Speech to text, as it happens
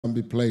and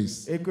be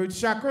placed. Et que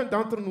chacun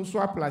d'entre nous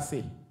soit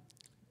placé.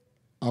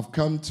 I've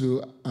come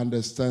to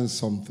understand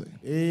something.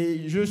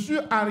 Et je suis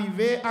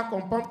arrivé à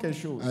comprendre quelque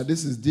chose. And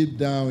this is deep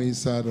down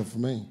inside of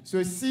me.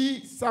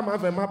 Ceci, ça m'a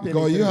vraiment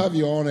Because you pénétré. have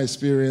your own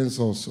experience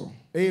also.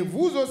 Et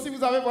vous aussi,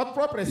 vous avez votre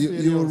propre You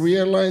expérience.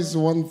 realize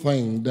one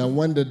thing, that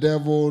when the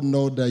devil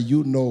knows that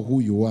you know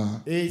who you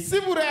are, Et si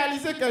vous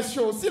réalisez quelque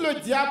chose, si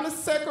le diable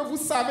sait que vous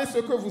savez ce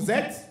que vous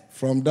êtes,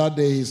 from that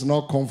day he's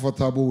not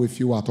comfortable with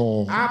you at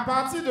all. à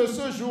partir de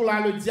ce jour-là,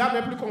 le diable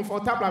est plus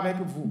confortable avec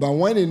vous. But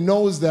when he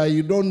knows that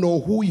you don't know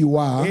who you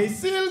are, Et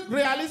s'il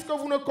réalise que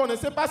vous ne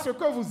connaissez pas ce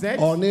que vous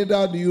êtes, or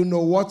neither do you know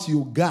what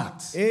you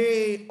got,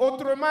 et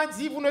autrement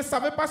dit, vous ne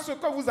savez pas ce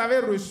que vous avez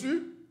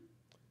reçu,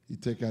 he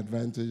takes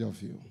advantage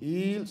of you.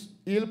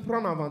 il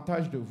prend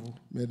avantage de vous.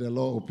 May the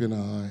Lord open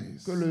our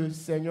eyes. Que le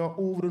Seigneur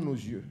ouvre nos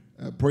yeux.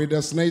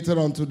 Predestinated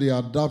unto the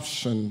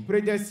adoption,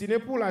 Prédestiné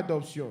pour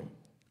l'adoption.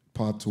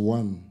 part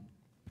 1.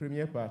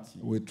 Première partie.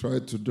 We try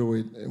to do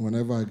it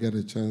whenever I get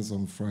a chance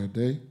on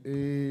Friday.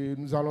 Et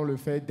nous allons le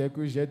faire dès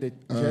que j'ai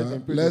un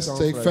peu de Let's temps.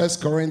 take 1 au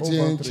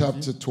Corinthians vendredi.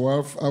 chapter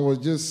 12. I was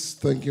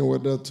just thinking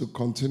whether to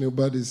continue,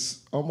 but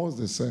it's almost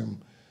the same.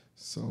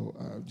 So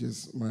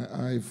my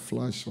eye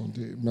flashed on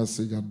the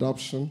message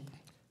adoption.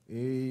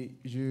 Et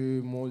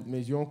mes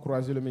yeux ont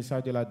croisé le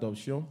message de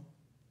l'adoption.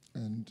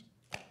 And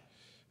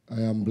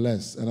I am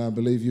blessed, and I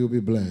believe you'll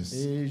be blessed.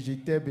 Et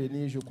j'étais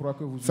béni, je crois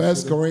que vous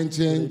 1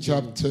 Corinthians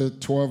chapter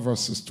 12,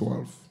 verses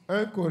 12.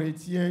 1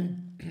 Corinthiens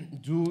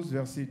 12,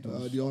 verset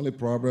 12. The only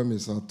problem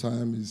is our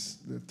time is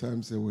the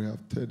time say we have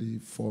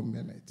 34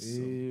 minutes.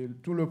 Et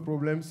tout le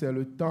problème, c'est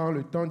le temps.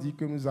 Le temps dit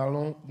que nous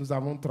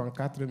avons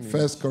 34 minutes.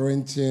 1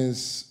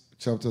 Corinthians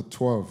chapter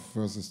 12,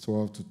 verses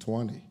 12 to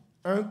 20.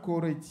 1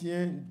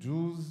 Corinthiens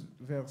 12,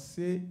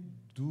 verset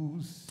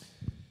 12.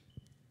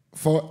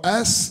 For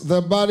as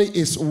the body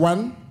is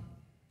one,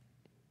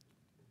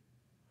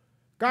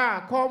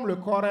 Car comme le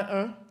corps est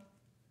un,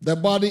 the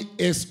body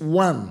is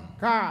one,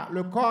 car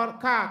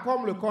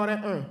comme le corps est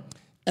un,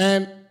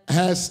 and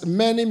has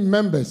many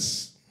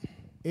members.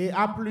 et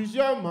a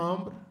plusieurs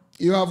membres.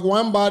 You have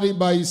one body,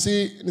 but you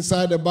see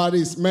inside the body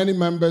is many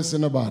members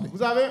in the body.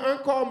 Vous avez un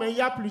corps, mais il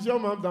y a plusieurs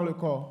membres dans le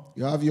corps.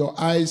 You have your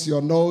eyes,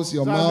 your nose,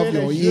 your Vous mouth, avez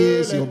your les yeux,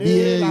 ears, les your nez,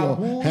 beard, la your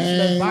bouche, les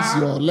hands, bras,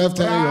 your left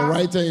les hand, your bras,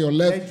 right hand, your Les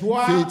left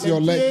doigts, feet, les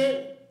your leg.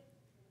 pieds,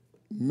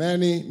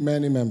 Many,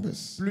 many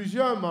members.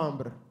 plusieurs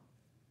membres.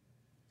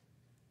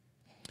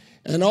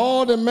 And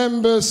all the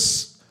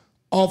members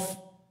of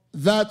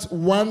that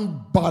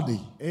one body.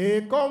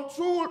 Et comme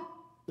tous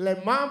les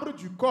membres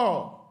du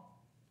corps.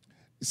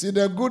 See,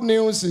 the good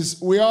news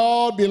is we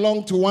all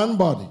belong to one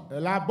body.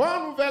 La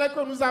bonne nouvelle est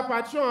que nous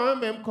appartenons à un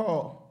même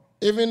corps.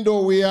 Even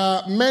though we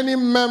are many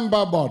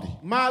member body.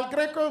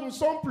 Malgré que nous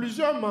sommes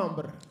plusieurs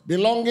membres.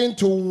 Belonging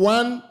to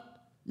one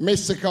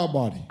mystical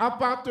body.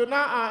 Appartenant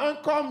à un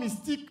corps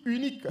mystique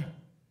unique.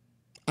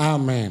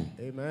 Amen.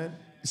 Amen.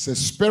 It's a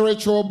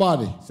spiritual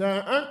body. C'est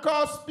un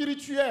corps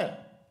spirituel.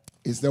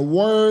 It's the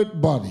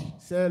word body.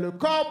 C'est le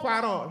corps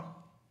parole.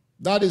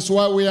 That is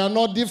why we are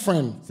not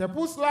different. C'est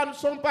pour cela que nous ne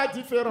sommes pas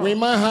différents. We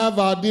might have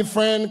our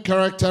different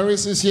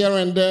characteristics here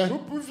and there, Nous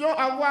pouvions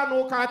avoir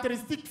nos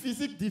caractéristiques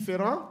physiques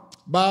différentes,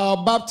 but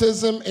our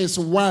baptism is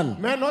one.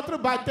 mais notre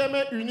baptême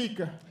est unique.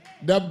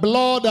 The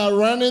blood that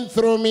running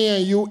through me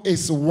and you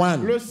is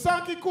one. Le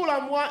sang qui coule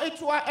à moi et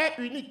toi est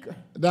unique.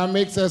 That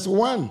makes us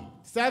one.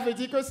 Ça veut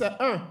dire que c'est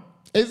un.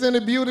 Isn't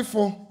it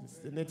beautiful?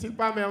 N'est-il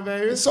pas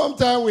merveilleux?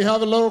 Sometimes we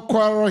have a little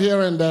quarrel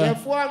here and Des there.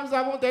 fois, nous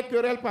avons des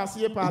querelles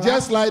par-ci et par-là.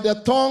 Just like the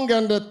tongue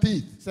and the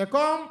teeth. C'est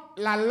comme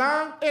la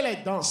langue et les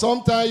dents.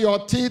 Sometimes your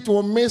teeth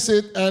will miss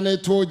it and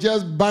it will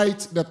just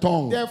bite the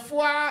tongue. Des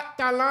fois,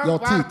 ta langue Your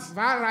teeth.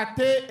 va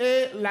rater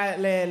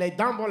et les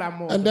dents vont la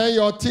mordre. And then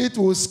your teeth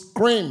will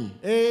scream.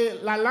 Et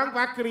la langue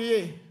va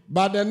crier.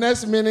 But the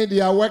next minute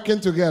they are working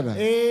together.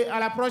 Et à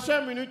la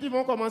prochaine minute, ils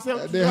vont commencer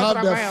à They have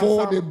the travailler food,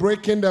 ensemble. they're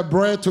breaking the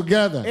bread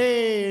together.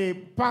 Et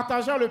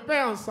partageant le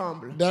pain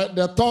ensemble.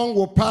 The tongue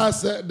will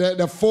pass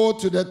the food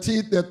to the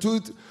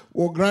tooth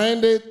will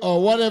grind it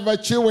or whatever,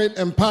 chew it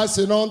and pass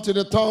it on to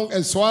the tongue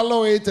and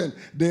swallow it, and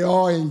they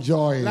all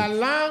enjoy La it.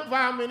 langue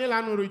va amener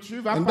la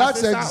nourriture, va And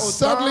passer that's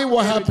ça au exactly temps,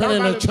 what et le happened temps in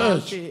va the le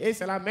church. manger. Et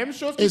c'est la même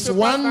chose qui It's se passe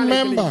one dans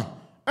l'église. member.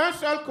 Un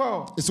seul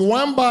corps, It's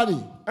one body,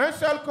 un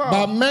seul corps,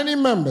 but many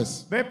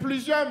members. mais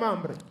plusieurs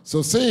membres.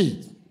 So see,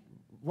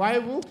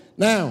 Voyez-vous?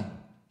 now,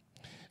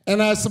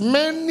 and as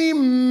many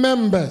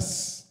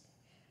members,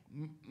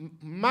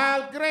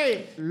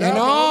 Malgré and leur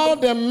all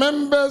nombre, the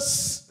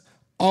members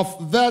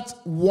of that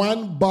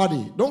one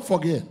body. Don't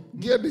forget,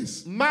 get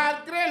this.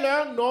 malgré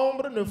leur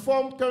nombre, ne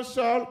forment qu'un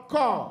seul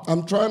corps.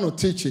 I'm trying to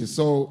teach it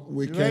so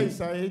we Je vais can.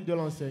 essayer de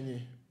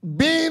l'enseigner.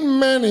 Being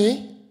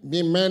many,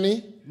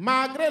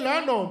 Malgré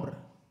leur nombre,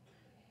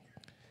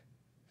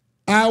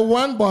 are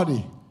one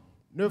body.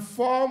 ne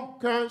forment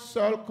qu'un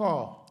seul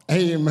corps.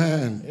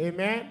 Amen.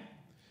 Amen.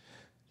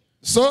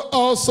 So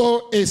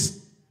also is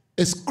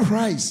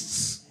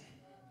Christ.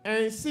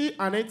 Ainsi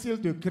en est-il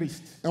de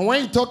Christ. And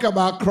when you talk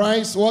about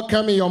Christ, what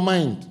comes in your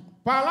mind?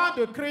 Parlant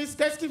de Christ,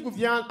 qu'est-ce qui vous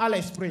vient à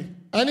l'esprit?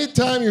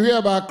 Anytime you hear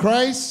about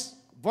Christ,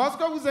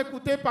 lorsque vous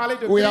écoutez parler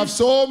de we have Christ,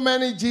 so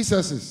many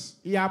Jesuses.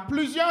 il y a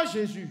plusieurs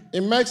Jésus.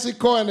 In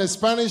Mexico and the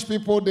Spanish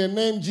people, they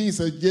name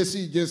Jesus,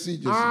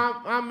 Jesus.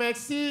 En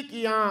Mexique,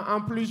 il y a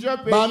en plusieurs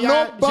pays. But il y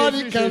a nobody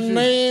Jésus, can Jésus.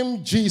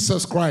 name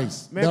Jesus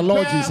Christ, Mais the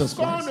Lord Jesus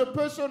personne Christ. ne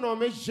peut se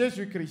nommer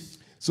Jésus-Christ.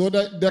 So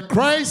the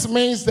Christ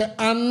means the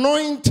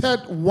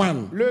anointed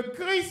one. Le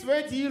Christ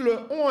veut dire le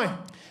oint.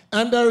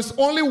 And there is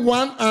only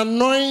one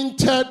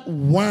anointed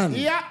one.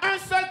 Il y a un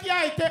seul qui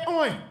a été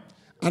oint.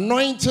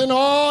 Anointing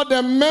all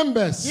the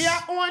members. Il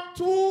a oint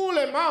tous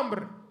les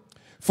membres.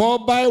 For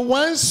by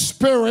one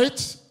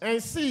Spirit,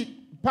 Ainsi,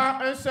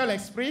 par un seul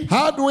esprit,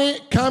 how do we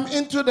come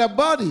into the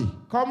body?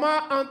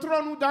 comment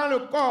entrons-nous dans le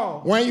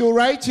corps? When you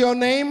write your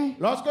name,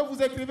 Lorsque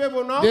vous écrivez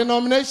vos noms,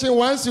 denomination,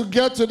 once you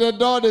get to the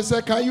door, they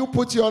say, can you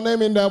put your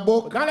name in the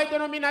book? dans les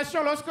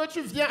dénominations, lorsque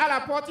tu viens à la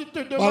porte, ils te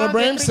Brother demandent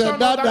Abraham d'écrire ton said nom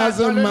that dans la- dans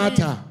doesn't le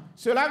matter. livre.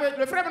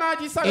 Le frère Branham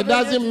dit ça. It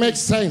doesn't make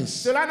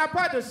sense. Cela n'a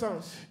pas de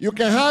sens. You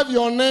can have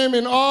your name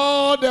in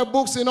all the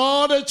books, in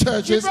all the Tu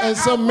churches, peux and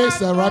still miss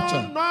the avoir rapture.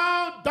 ton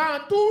nom dans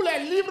tous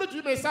les livres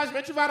du message,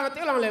 mais tu vas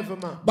rater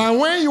l'enlèvement. But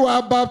when you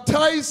are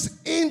baptized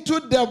into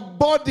the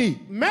body,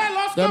 Mais The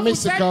lorsque vous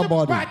mystical êtes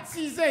body.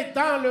 baptisé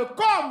dans le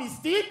corps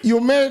mystique,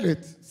 you made it.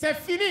 c'est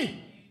fini.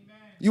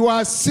 You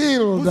are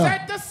sealed. Vous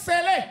êtes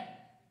scellé.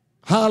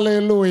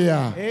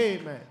 Hallelujah.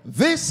 Amen.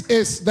 This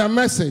is the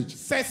message.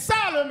 C'est ça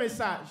le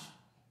message.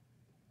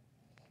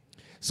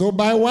 So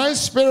by one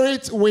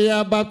Spirit, we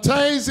are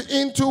baptized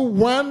into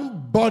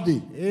one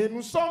body. Et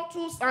nous sommes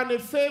tous en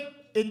effet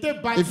été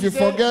baptisés If you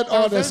forget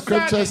all dans the un seul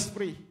scriptures,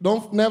 esprit.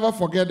 don't never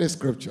forget the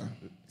scripture.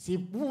 Si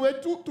vous pouvez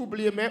tout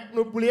oublier, mais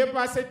n'oubliez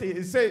pas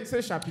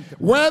ce chapitre.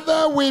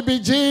 Whether we be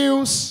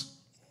Jews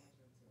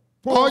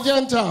or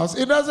Gentiles,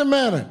 it doesn't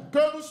matter. Que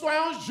nous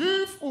soyons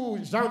juifs ou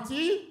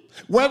gentils,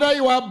 Whether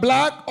you are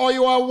black or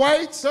you are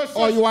white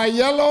or you are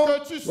yellow,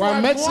 que tu you sois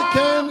are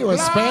Mexican, noir, you are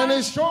blanc,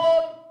 Spanish,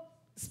 jaune,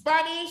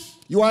 Spanish,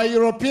 you are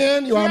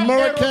European, you tu are es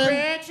American,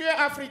 européen, tu es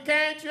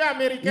africain, tu es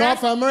américain.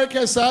 North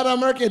America, South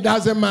America, it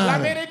doesn't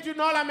matter. L'Amérique du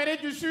Nord,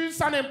 l'Amérique du Sud,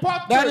 ça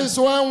n'importe. That is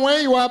why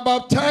when you are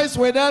baptized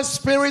with that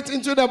Spirit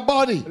into the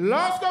body,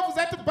 Lorsque vous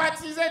êtes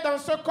baptisé dans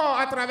ce corps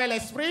à travers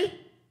l'esprit,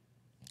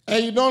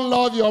 and you don't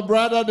love your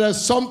brother,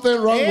 there's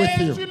something wrong with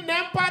et you. tu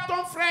n'aimes pas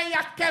ton frère, il y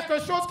a quelque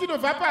chose qui ne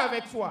va pas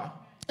avec toi.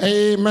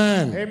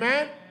 Amen.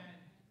 Amen.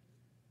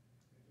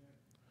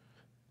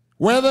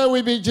 Whether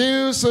we be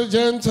Jews or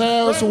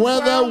Gentiles, Que nous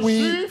whether soyons we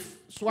juifs,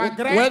 soit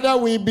grecs, whether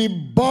we be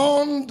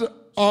bond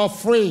or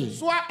free,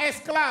 soit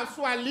esclaves,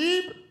 soit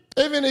libres,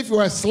 even if you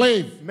are a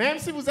slave même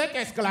si vous êtes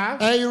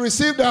esclave, and you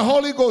receive the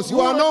Holy Ghost, you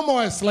are no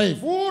more a slave.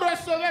 vous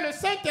recevez le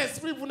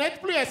Saint-Esprit, vous n'êtes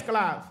plus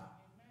esclave.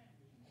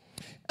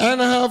 And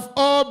have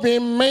all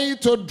been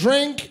made to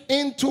drink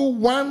into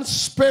one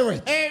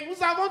Spirit. Et nous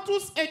avons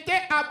tous été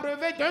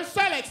abreuvés d'un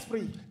seul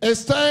esprit.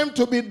 It's time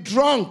to be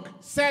drunk,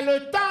 C'est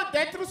le temps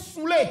d'être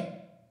saoulé.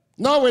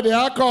 not with the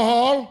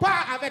alcohol,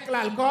 Pas avec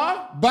l'alcool,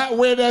 but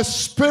with the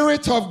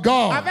Spirit of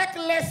God, avec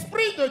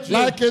l'Esprit de Dieu.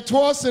 like it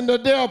was in the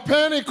day of Comme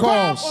au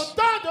Pentecost.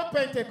 temps de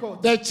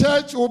Pentecôte. The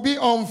church will be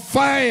on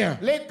fire.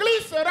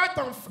 L'Église sera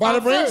en But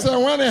the feu. brings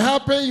and when it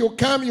happens, you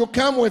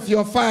come with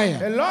your fire.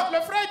 Et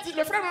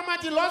le frère Maman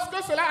dit,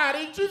 lorsque cela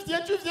arrive, tu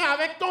viens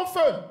avec ton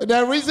feu.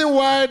 The reason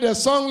why the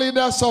song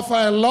leaders suffer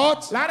a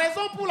lot, La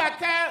raison pour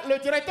laquelle le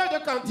directeur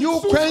de cantique you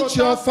souffre quench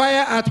your autant,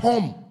 fire at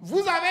home. vous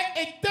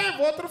avez éteint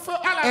votre feu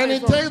à la And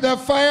it maison. takes the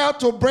fire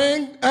to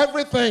bring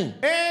everything.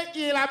 Et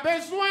il a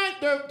besoin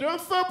d'un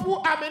feu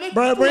pour amener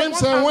Brother tout le Brim monde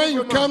said en when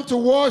you mouvement. come to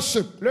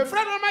worship, Le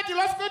frère Maman dit,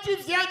 lorsque tu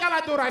viens dans you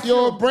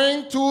l'adoration,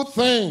 bring two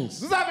things.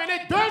 vous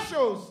amenez deux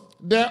choses.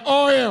 The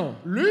oil,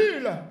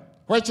 L'huile,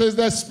 which is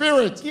the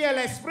spirit, qui est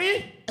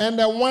l'esprit, and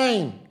the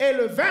wine. et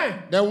le vin.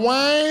 The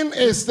wine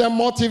is the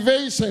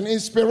motivation,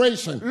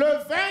 inspiration. Le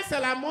vin, c'est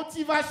la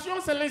motivation,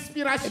 c'est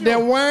l'inspiration. The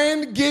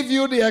wine gives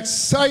you the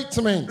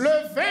excitement. Le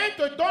vin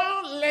te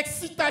donne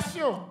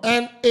l'excitation.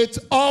 And it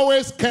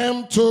always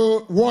comes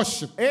to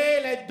worship.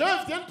 Et les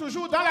deux viennent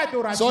toujours dans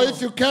l'adoration. So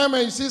if you come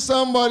and you see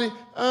somebody,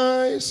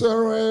 I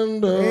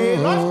surrender. Et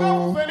lorsque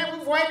vous venez,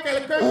 vous voyez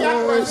quelqu'un qui a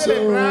I croisé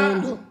les bras,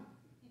 surrender.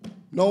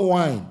 No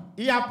wine.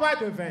 il n'y a pas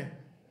de vin.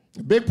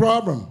 Big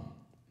problem.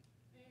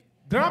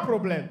 Grand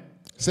problème.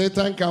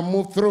 Satan can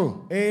move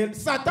through. Et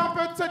Satan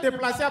peut se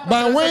déplacer à But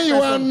partir de when cette you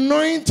are personne.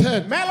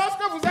 anointed Mais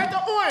lorsque vous êtes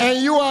oint,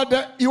 and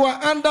you are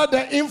under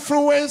the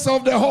influence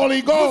of the Holy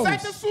vous Ghost,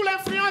 êtes sous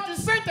l'influence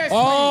du Saint-Esprit.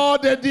 all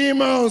the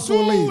demons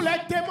will Tous leave.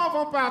 les démons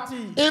vont partir.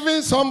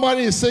 Even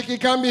somebody is sick, he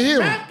can be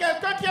healed. Même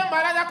quelqu'un qui est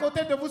malade à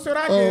côté de vous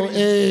sera Oh,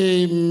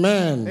 guéri.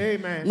 amen.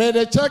 Amen. May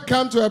the church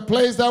come to a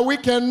place that we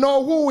can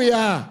know who we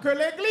are. Que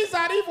l'Église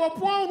arrive au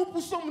point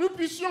où nous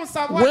puissions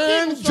savoir qui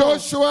When nous sommes.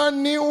 Joshua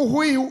knew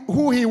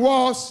who he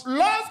was,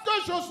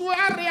 Lorsque Josué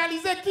a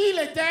réalisé qui il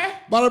était,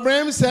 but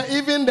Abraham said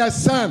even the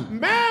sun,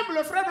 même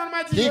le frère Branham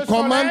a dit he le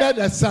commanded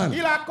soleil, the sun.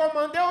 il a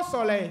commandé au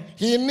soleil.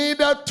 He needed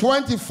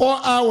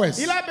 24 hours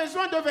Il a besoin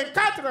besoin de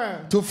 24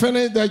 heures to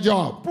finish the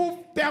job. pour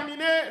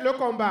terminer le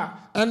combat.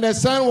 And the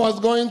sun was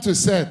going to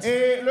set.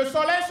 Et le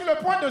soleil sur le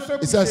point de se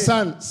He said, coucher.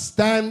 sun,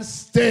 stand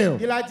still.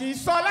 Il a dit,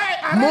 soleil,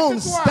 Moon,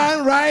 arrête-toi.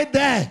 stand right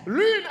there.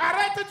 Lune,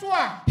 arrête-toi.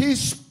 He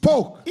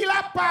spoke Il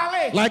a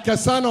parlé like a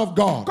son of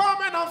God. comme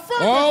un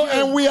enfant Oh, de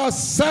Dieu. and we are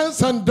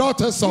sons and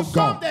daughters Nous of sommes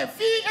God. des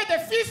filles et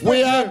des fils de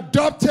We are Dieu.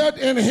 adopted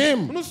in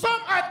Him Nous sommes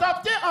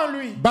adoptés en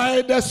lui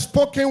by the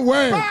spoken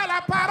word. par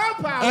la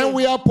parole parlée. And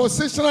we are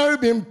positionally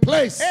being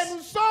placed. Et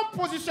nous sommes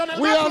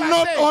positionnellement We are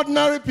not placés.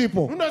 ordinary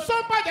people. Nous ne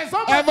sommes pas des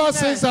hommes Ever ordinaires.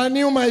 since I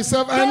knew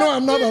myself, I know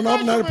I'm not an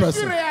ordinary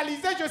person.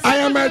 I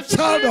am a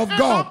child of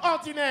God.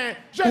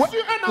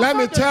 Let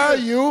me tell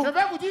you, Je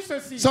vais vous dire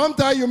ceci.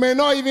 sometimes you may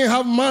not even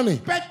have money.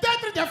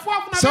 Peut-être des fois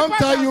vous n'avez pas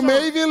Sometimes you d'argent.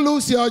 may even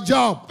lose your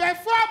job. Des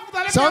fois vous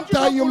allez perdre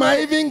Sometimes you votre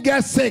may boulot. even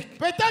get sick.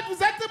 Peut-être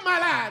vous êtes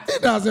malade.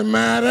 It doesn't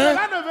matter.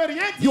 Cela ne veut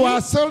rien dire. You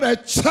are still a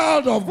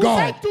child of Vous God.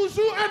 êtes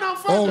toujours un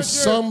enfant Oh, de Dieu.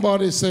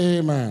 somebody say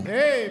amen.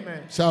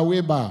 Amen. Shall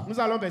we bow? Nous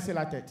allons baisser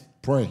la tête.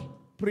 Pray.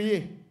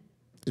 Priez.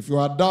 If you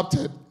are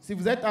adopted, Si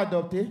vous êtes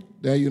adopté,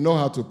 then you know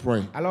how to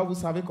pray. alors vous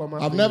savez comment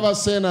I've prier. never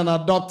seen an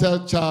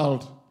adopted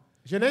child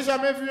Je n'ai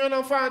jamais vu un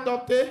enfant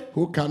adopté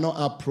who cannot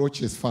approach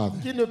his father.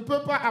 qui ne peut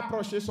pas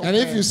approcher son And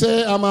père. if you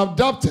say, I'm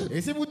adopted, Et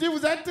si vous dites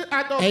vous êtes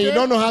and you adopté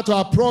don't know how to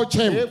approach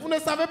et him, vous ne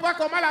savez pas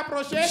comment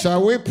l'approcher,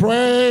 shall we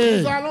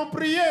pray? nous allons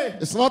prier.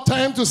 It's not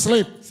time to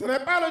sleep. Ce n'est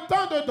pas le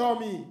temps de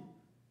dormir.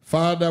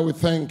 Father, we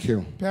thank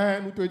you.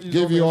 Père, nous te disons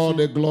Give you all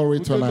merci. the glory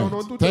Nous te donnons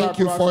tonight. toute la Thank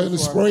you gloire for ce soir.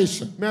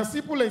 inspiration.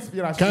 Merci pour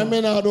l'inspiration.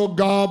 Coming out, oh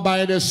God,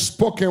 by the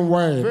spoken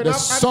word, the Venant à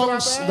songs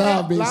travers that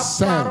have been la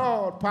sung,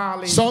 parole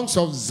parlée. songs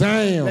of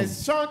Zion. Les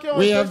chants qui ont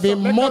We été have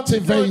been les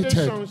cantiques qui ont été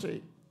motivated.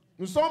 changés.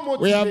 Nous sommes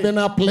We have motivés. been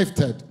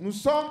uplifted. Nous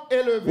sommes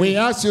élevés. We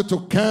ask you to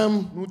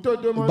come, Nous te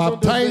demandons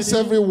baptize de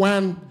venir,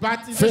 everyone,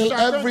 baptiser fill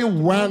chacun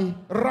everyone,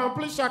 de nous,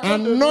 remplir chacun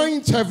de nous,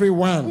 anoint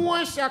everyone,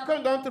 oint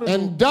chacun d'entre nous,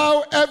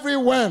 endow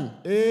everyone,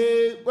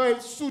 et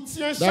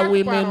soutiens that chaque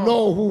we may parole,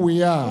 know who we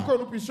pour are. que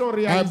nous puissions I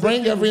réaliser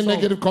bring qui nous every sommes.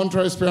 negative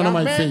contrary spirit on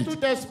my Amène feet.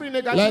 tout esprit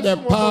négatif Let the sur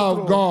mon power of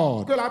contrôle.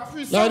 God, Que la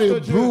puissance let de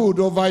it Dieu brood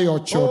over your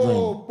children.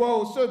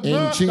 se In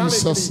meure dans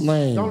Jesus' l'Église,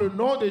 name. dans le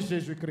nom de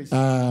Jésus-Christ.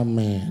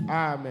 Amen.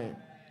 Amen.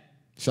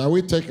 Shall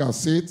we take our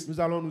seats? Nous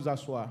allons nous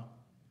asseoir.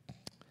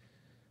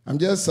 I'm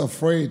just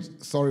afraid.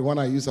 Sorry, when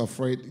I use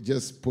afraid,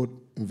 just put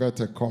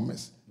inverted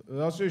commas.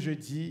 Lorsque je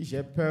dis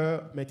j'ai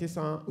peur, mettez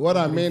ça en What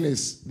I griffe. mean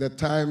is the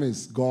time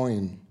is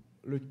going.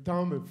 Le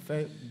temps me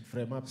fait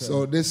vraiment peur.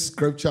 So this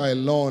scripture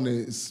alone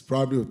is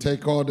probably will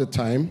take all the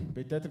time.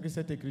 Peut-être que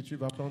cette écriture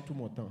va prendre tout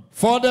mon temps.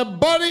 For the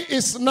body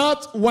is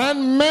not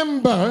one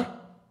member.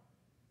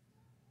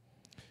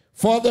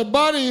 For the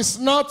body is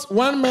not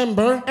one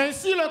member,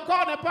 Ainsi, le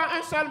corps n'est pas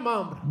un seul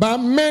membre, but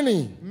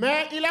many.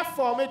 mais il est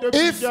formé de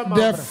If plusieurs the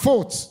membres.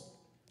 foot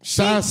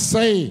shall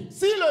say,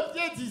 Si le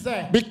pied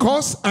disait,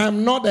 because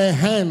I'm not a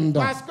hand.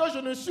 parce que je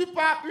ne suis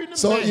pas une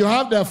So main. you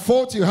have the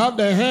foot, you have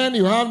the hand,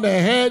 you have the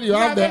head, you Vous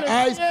have avez the le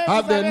eyes, pied,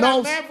 have vous avez the la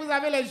nose. main, vous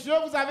avez les yeux,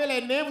 vous avez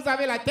les nez, vous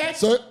avez la tête.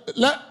 So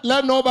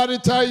let nobody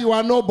tell you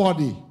are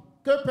nobody.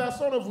 Que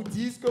personne ne vous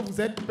dise que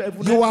vous êtes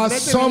vous You are n'êtes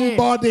rien.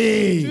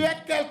 somebody. Tu es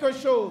quelque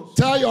chose.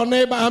 Tell your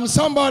neighbor, I'm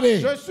somebody.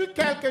 Je suis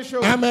quelque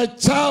chose. I'm a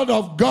child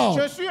of Je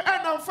God. suis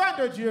un enfant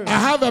de Dieu. I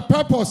have a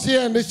purpose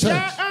here in this J'ai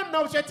church. un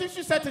objectif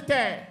sur cette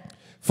terre.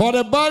 For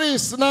the body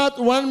is not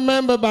one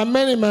member but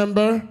many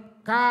members.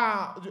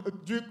 Car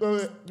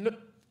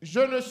je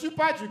ne suis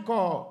pas du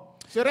corps.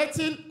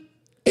 Serait-il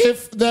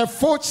If the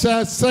foot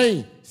shall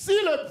say, si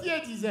le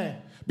pied disait,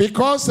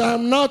 because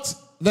I'm not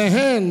the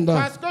hand,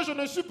 parce que je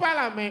ne suis pas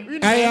la main, une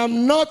I main,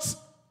 am not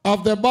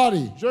of the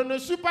body. je ne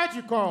suis pas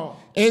du corps.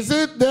 Is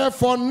it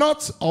therefore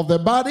not of the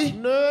body?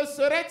 Ne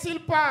serait-il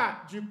pas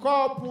du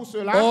corps pour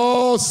cela?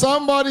 Oh,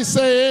 somebody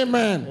say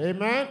amen.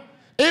 Amen.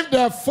 If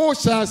the foot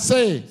shall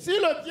say, Si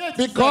le pied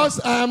disait, because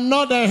I am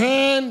not the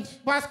hand,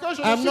 parce que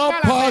je ne I'm suis not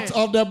pas la part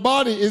main, of the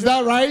body, is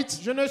that right?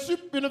 je ne suis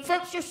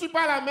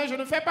pas la main, je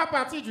ne fais pas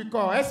partie du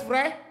corps. Est-ce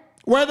vrai?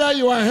 Whether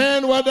you are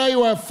hand, whether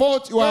you are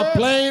foot, you are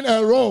playing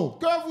a role.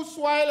 Que vous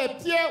soyez les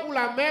pieds ou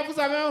la main, vous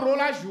avez un rôle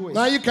à jouer.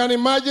 Now you can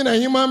imagine a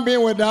human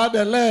being without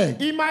a leg.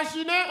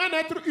 Imaginez un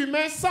être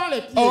humain sans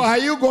les pieds. Oh, are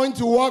you going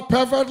to walk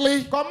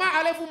perfectly? Comment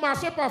allez-vous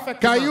marcher parfaitement?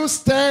 Can you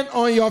stand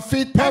on your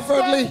feet Est-ce que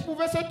perfectly? vous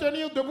pouvez se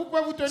tenir debout,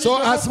 pouvez vous tenir So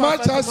debout as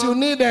much as you parfaitement?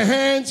 need the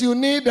hands, you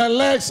need the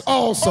legs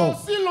also.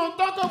 Aussi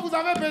longtemps que vous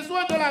avez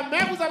besoin de la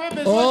main, vous avez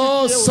besoin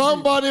Oh, du pied aussi.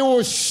 somebody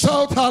will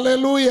shout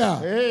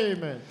hallelujah.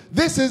 Amen.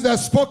 This is the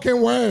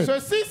spoken word.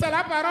 Ceci, c'est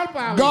la parole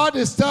parlée. God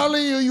is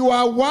telling you you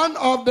are one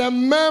of the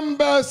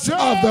members Dieu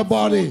of the vous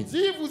body.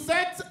 dit, vous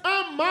êtes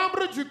un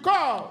membre du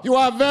corps. You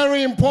are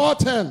very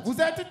important. Vous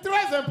êtes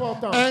très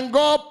important. And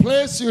God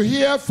placed you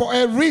here for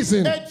a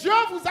reason. Et Dieu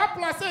vous a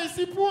placé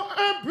ici pour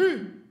un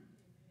but.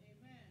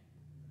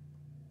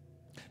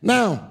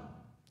 Now,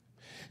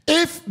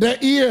 if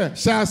the ear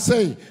shall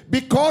say,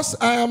 because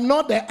I am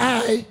not the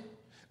eye,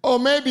 or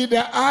maybe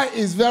the eye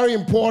is very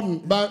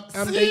important, but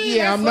I'm Si the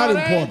ear, les I'm not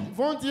oreilles important.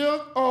 vont dire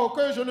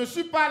que je ne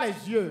suis pas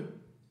les yeux.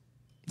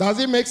 Does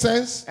it make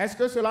sense? Est-ce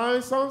que cela a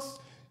un sens?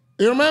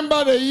 You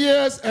remember the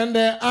ears and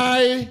the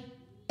eye,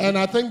 and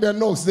I think the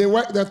nose. They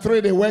work. The three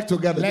they work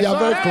together. Les They are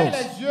very oreilles, close.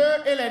 les yeux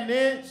et les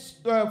nez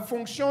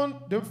fonctionnent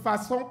de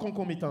façon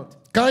concomitante.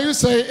 Can you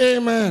say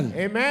amen?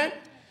 Amen.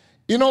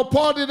 You know,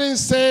 Paul didn't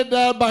say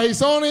that by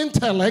his own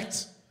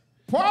intellect.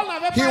 Paul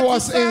n'avait He pas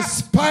was dit ça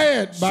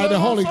inspired by the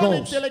selon Holy son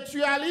Ghost.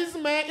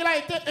 intellectualisme, mais il a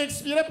été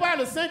inspiré par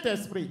le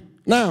Saint-Esprit.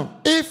 Now,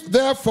 if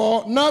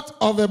therefore not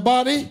of the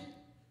body,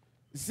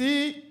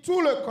 Si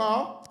tout le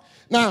corps,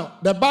 now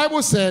the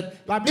Bible said,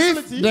 La Bible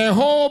if dit, the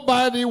whole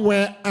body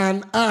were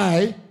an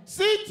eye,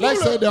 si tout let's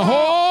say le the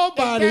whole corps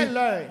body était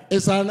l'œil,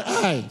 is an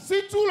eye,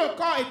 si tout le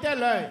corps était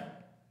l'œil,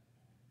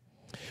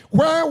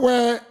 where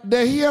were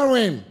the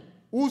hearing?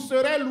 où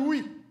serait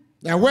l'ouïe?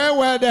 And where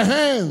were the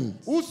hands?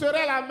 Où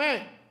serait la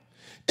main?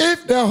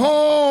 If the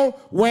whole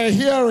were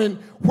hearing,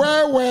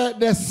 where were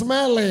the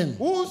smelling?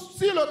 Ou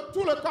si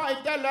tout le corps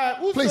était l'œil,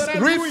 où Please serait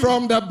read l'ouïe?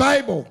 from the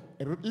Bible.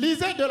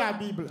 Lisez de la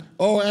Bible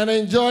Oh, and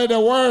enjoy the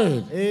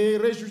word. et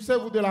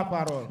réjouissez-vous de la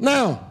parole.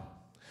 Now,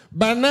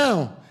 but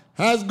now,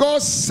 has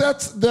God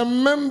set the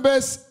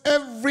members,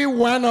 every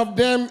one of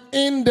them,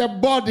 in the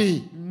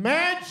body?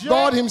 Mais Dieu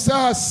God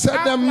himself has set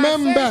a the placé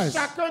members.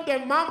 chacun des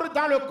membres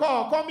dans le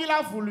corps comme il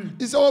a voulu.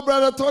 He said, oh,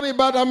 Brother Tony,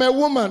 but I'm a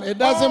woman. It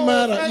doesn't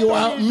matter. frère You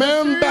are a Tony, je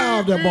member suis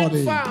of the une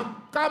body. femme.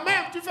 Quand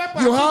même, tu fais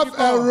partie You du have a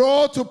corps.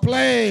 role to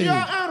play. Tu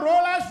as un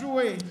rôle à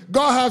jouer.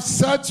 God has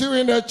set you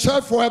in the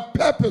church for a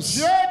purpose.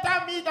 Dieu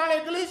t'a mis dans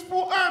l'église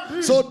pour un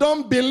but. So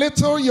don't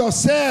belittle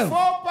yourself.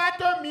 Faut pas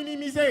te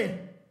minimiser.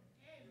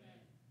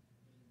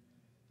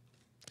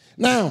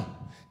 Now,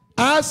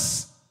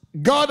 as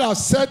God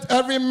has set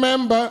every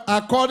member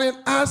according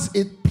as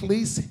it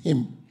pleased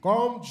him.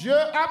 Comme Dieu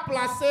a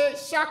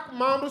placé chaque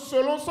membre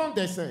selon son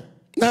dessein.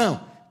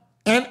 Now,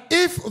 and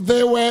if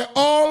they were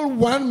all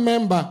one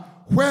member,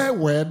 where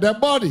were the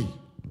body?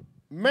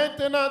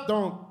 Maintenant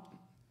donc,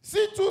 si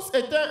tous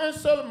étaient un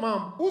seul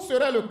membre, où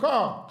serait le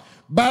corps?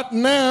 But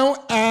now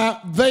are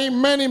they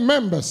many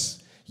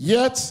members,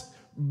 yet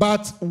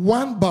but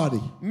one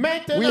body.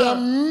 Maintenant, We are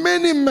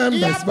many il y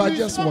members, a but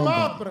just plusieurs one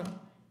body. membres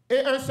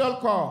et un seul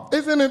corps.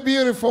 Isn't it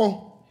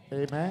beautiful?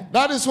 Amen.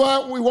 That is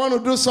why we want to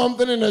do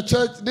something in the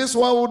church. This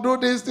one will do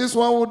this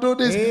one will do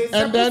this. Et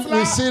And c'est then pour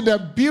we cela, see the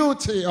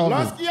beauty of it.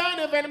 Lorsqu'il y a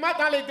un événement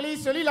dans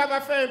l'église, celui-là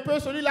va faire un peu,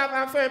 celui-là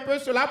va faire un peu,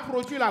 cela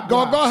produit la God,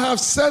 gloire. God have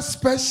set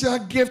special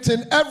gifts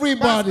in Parce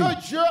everybody.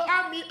 que Dieu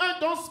a mis un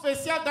don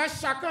spécial dans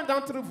chacun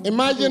d'entre vous.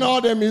 Imagine all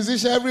the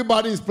musicians,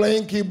 everybody is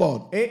playing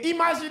keyboard. Et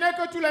imaginez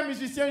que tous les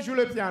musiciens jouent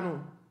le piano.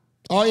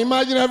 Or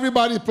imagine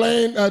everybody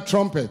playing a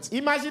trumpet.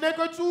 Imaginez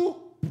que tous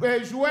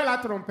jouaient la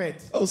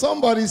trompette. Oh,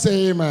 somebody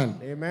say amen.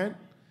 Amen.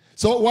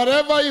 So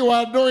whatever you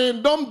are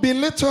doing, don't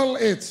belittle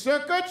it. Ce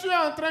que tu es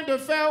en train de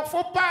faire,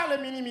 faut pas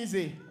le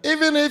minimiser.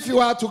 Even if you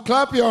are to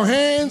clap your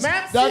hands,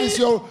 Même that si- is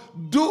your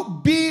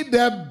be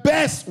the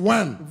best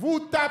one. Vous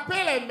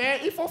tapez les mains,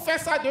 il faut faire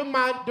ça de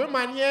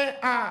manière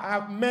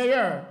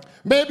meilleure.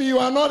 Maybe you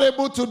are not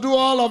able to do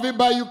all of it,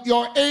 but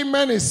your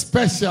amen is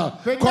special.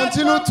 Peut-être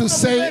Continue que to vous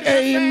say pouvez le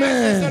faire, c'est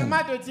amen.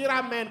 seulement de dire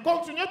amen.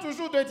 Continuez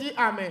toujours de dire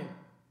amen.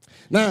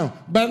 Now,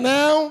 but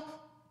now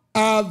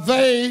are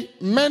they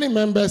many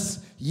members,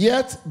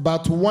 yet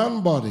but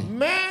one body.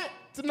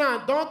 Maintenant,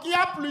 donc il y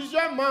a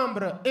plusieurs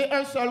membres et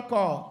un seul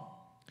corps.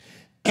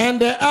 And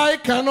the eye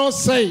cannot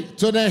say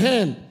to the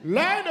hand,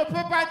 L'œil ne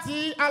peut pas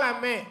dire à la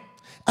main,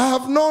 I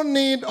have no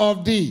need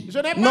of thee, Je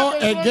n'ai pas nor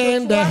besoin de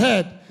again the toi,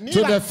 head ni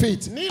to la- the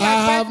feet. ni I la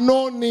tête. have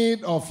no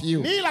need of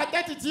you. ni la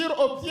tête tire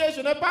aux pieds,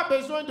 je n'ai pas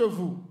besoin de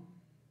vous.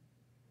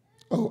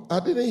 Oh, I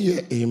didn't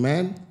hear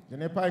amen. Je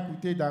n'ai pas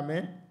écouté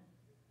d'amen.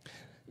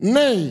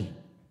 Nay,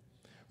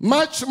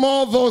 much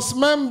more those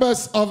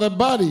members of the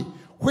body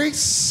which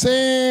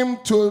seem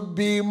to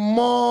be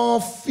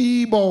more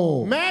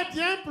feeble. Mais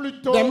bien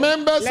plutôt, The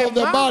members les of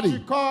the membres body du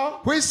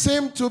corps which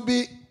seem to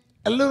be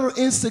a little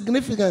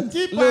insignificant,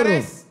 qui little.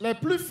 paraissent les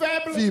plus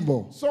faibles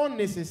Feeble. sont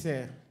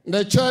nécessaires.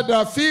 The church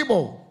are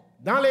feeble.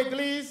 Dans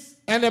l'église,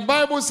 And the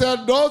Bible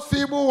said those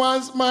feeble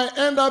ones might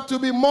end up to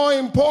be more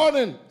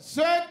important.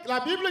 la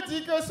Bible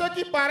dit que ceux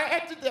qui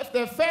paraissent être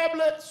des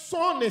faibles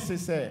sont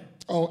nécessaires.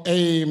 Oh,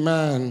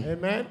 amen.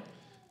 Amen.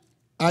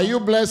 Are you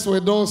blessed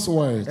with those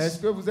words? Est-ce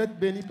que vous êtes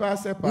bénis par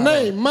ces paroles?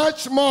 Nay,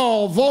 much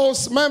more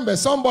those members,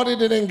 somebody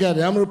didn't get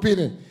it, I'm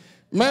repeating.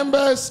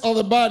 Members of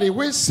the body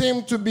which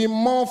seem to be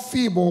more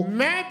feeble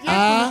Mais bien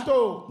are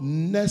plutôt, les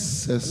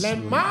necessary.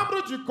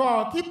 membres du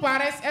corps qui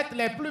paraissent être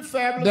les plus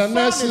faibles The sont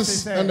nurses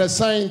nécessaires. and the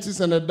scientists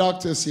and the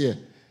doctors here,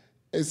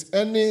 is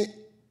any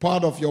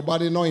part of your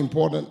body not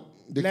important?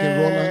 Deacon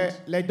Roland?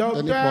 Les Any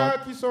docteurs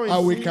part? qui sont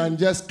Or we ici, can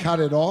just cut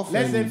it off les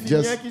and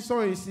infirmiers just... qui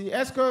sont ici,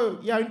 est-ce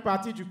qu'il y a une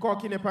partie du corps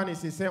qui n'est pas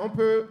nécessaire? On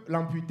peut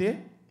l'amputer?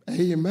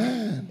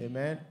 Amen.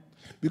 Amen.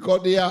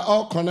 Because they are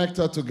all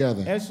connected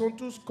together. Elles sont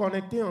tous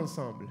connectées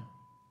ensemble.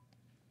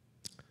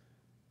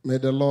 May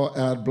the Lord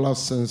add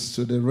blessings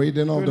to the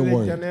reading Que of the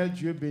word. l'Éternel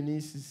Dieu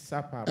bénisse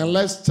sa parole. And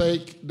let's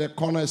take the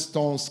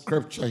cornerstone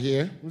scripture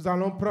here. Nous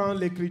allons prendre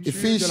l'écriture de la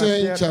Ephesians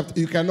pierre. chapter,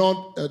 you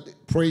cannot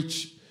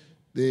preach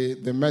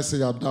the message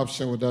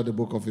adoption without the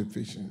book of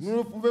Ephesians. Vous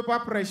ne pouvez pas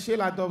prêcher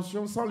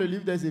l'adoption sans le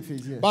livre des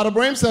Éphésiens. But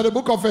Abraham said the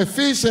book of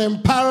Ephesians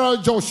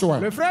parallel Joshua.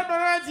 Le frère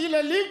Donald dit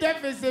le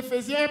livre des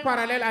Éphésiens est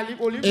parallèle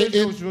au livre de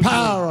It's Joshua.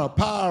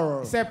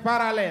 parallel. C'est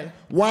parallèle.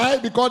 Why?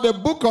 Because the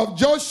book of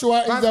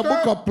Joshua is the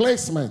book of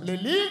placement. Le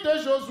livre de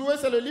Josué,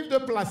 c'est le livre de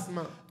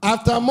placement.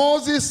 After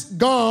Moses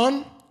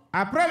gone,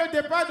 Après le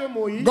départ de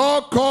Moïse,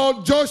 God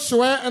called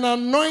Joshua and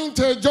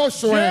anointed Dieu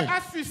Joshua. a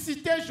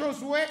suscité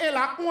Josué et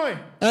l'a oint.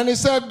 And he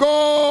said,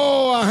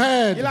 go Il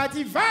ahead a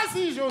dit,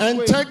 vas-y and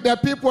Josué, take the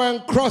people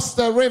and cross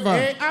the river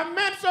et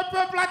amène ce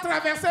peuple à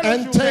traverser le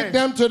and take Jourdain.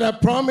 them to the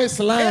promised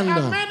Et land.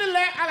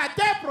 amène-les à la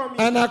terre promise.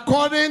 And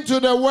according to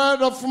the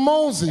word of Et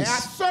Moses,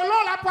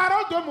 selon la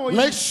parole de Moïse,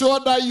 make sure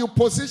that you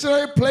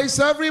positionally place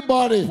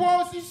everybody.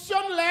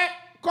 positionne-les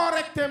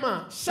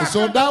correctement. So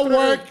Chacun that d'entre eux.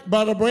 work,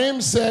 Brother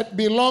Abraham said,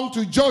 belonged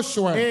to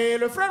Joshua. Et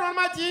le frère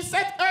m'a dit,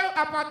 cette œuvre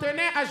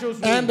appartenait à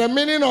Josué. And the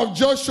meaning of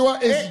Joshua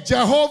is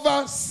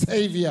Jehovah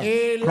Savior.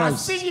 Et la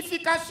Christ.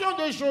 signification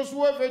de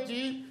Josué veut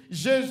dire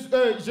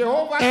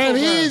Jéhovah And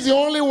he Sauveur. is the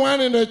only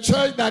one in the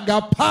church that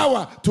got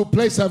power to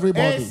place Et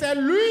everybody. c'est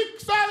lui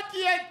seul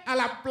qui est à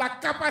la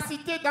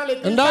capacité dans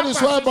l'église. And that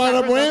is why Brother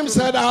Abraham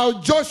said our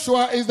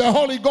Joshua is the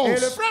Holy Et le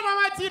Ghost. frère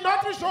m'a dit,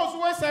 notre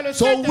Josué, c'est le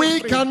So we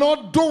Saint-Esprit.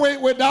 cannot do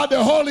it without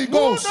the Holy Nous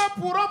Ghost.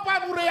 ne pourrons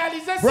pas nous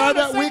réaliser sans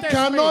Brother, le we Saint-Esprit.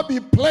 cannot be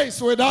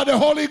placed without the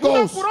Holy Nous ne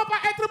Ghost. pourrons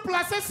pas être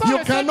placés sans You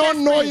le cannot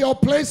know Saint-Esprit. your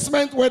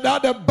placement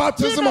without the Tu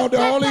baptism ne of the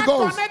peux Holy pas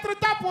Ghost. connaître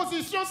ta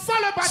position sans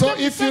le baptême So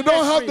du if you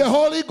don't have the Saint-Esprit.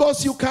 Holy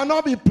Ghost, you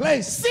cannot be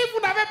placed. Si vous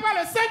n'avez pas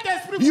le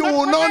Saint-Esprit, You vous ne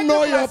will pouvez pas not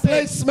know être your placé.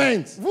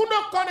 placement. Vous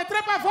ne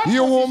connaîtrez pas votre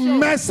You will position.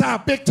 mess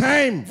up big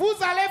time. Vous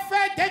allez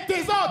faire des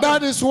désordres.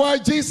 That is why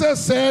Jesus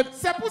said,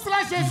 C'est pour cela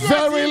que Jésus a dit,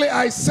 verily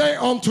I say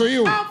unto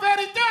you, en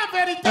vérité,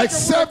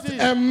 except je vous le dis,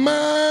 a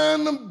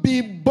man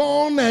be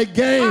born à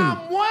again,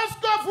 moins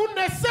que vous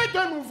naissez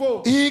de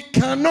nouveau, he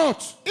cannot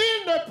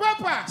il ne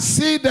peut pas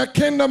see the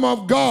kingdom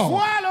of God.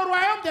 voir le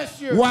royaume des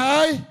cieux.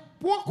 Why?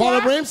 Pourquoi? But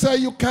Abraham said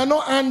you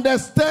cannot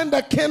understand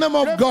the kingdom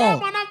of Le frère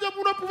God. Madame de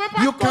vous ne pouvez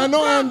pas You cannot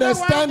comprendre le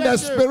understand royaume the des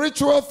cieux.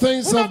 spiritual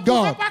things Vous ne of pouvez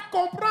God. pas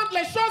comprendre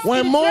les choses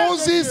When spirituelles de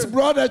Moses Dieu.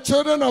 brought the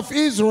children of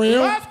Israel,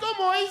 Lorsque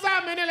Moïse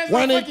a amené les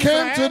when he enfants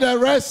came to d'Israël,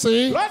 the Red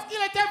Sea, lorsqu'il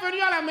était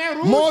venu à la mer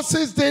Rouge,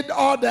 Moses did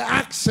all the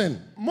action.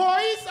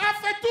 Moïse a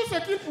fait tout ce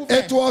qu'il pouvait.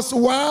 It was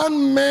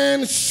one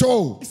man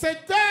show.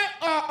 C'était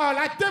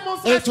la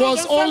démonstration It was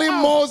d'un seul only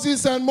homme.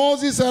 Moses and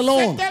Moses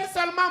alone. C'était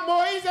seulement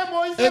Moïse et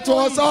Moïse et It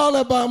was Moïse. all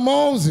about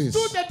Moses.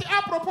 Tout était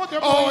à propos de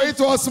Oh, Moïse. it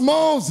was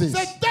Moses.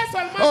 C'était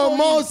seulement Oh,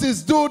 Moïse.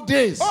 Moses, do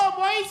this. Oh,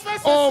 Moïse fait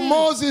ceci. Oh,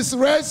 Moses,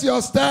 raise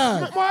your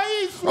staff.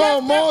 Moïse, Oh, lève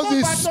ton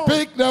Moses, bâton.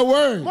 speak the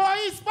word.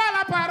 Moïse parle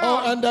la Oh,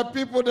 parole. and the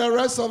people, the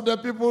rest of the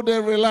people, they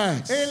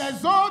relax. Et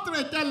les autres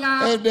étaient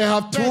là. And they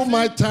have too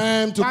much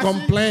time to Parce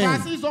complain.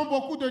 qu'ils ont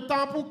beaucoup de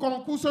temps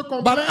pour se But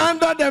complaindre.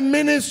 under the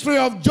ministry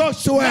of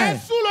Joshua, Mais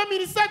sous le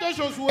ministère de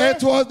Josué,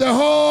 it was the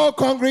whole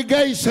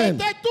congregation.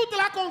 c'était toute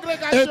la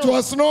congrégation. It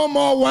was no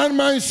more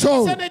one-man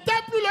show. Ce n'était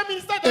plus le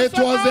ministère de It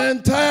was the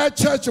entire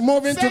church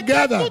moving C'était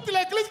together. toute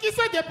l'église qui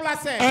se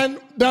déplaçait. And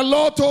the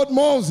Lord told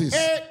Moses,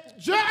 Et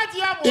Dieu a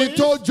dit à he Moïse,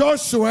 told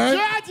Joshua, Dieu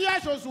a dit à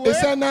Josué, he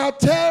said, now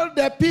tell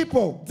the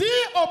people, dis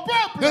au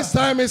peuple, this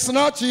time it's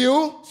not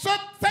you,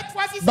 cette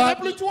fois-ci ce n'est but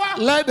plus toi,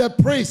 let the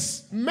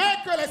priests, mais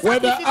que les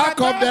with the ark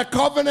of the sacrificateurs,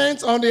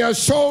 covenant on their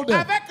shoulder,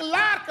 avec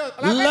l'arc,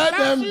 let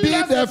them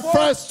be the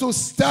first to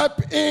step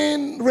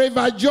in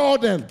River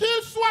Jordan. qu'ils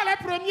soient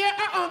les premiers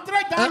à entrer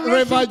dans And le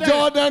River Jourdain.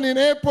 Jordan in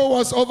April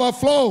was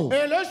overflowed.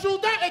 Et le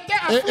Jourdain était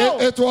à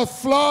flot. It was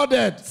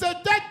flooded.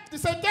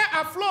 C'était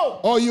à flot.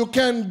 Or you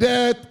can't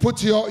dare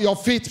put your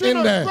feet Tu in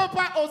ne there. peux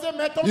pas oser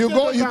mettre ton You're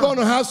pied dedans. going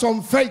to have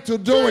some faith to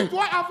do Tu it.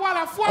 dois avoir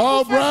la foi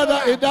Oh, pour faire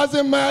brother, cela.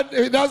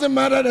 it doesn't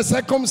matter the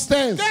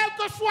circumstance.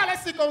 Quelles que soient les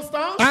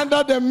circonstances,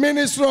 Under the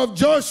ministry of sous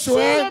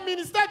Joshua, le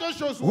ministère de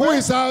Josué, who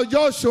is our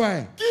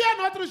Joshua? qui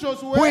est notre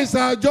Josué? Who is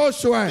our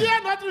Joshua? Qui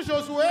est notre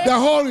Josué? The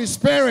Holy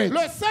Spirit. Le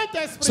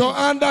Saint-Esprit. So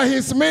under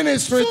his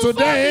ministry Sous son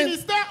today,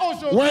 ministère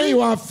aujourd'hui, when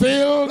you are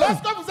filled,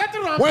 lorsque vous êtes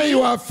rempli, when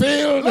you are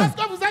filled,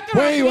 lorsque vous êtes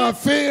when you are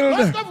rempli, filled,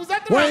 lorsque vous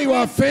êtes when you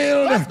are rempli,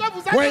 filled, lorsque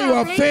vous êtes when you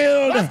are rempli,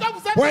 filled, lorsque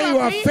vous êtes when you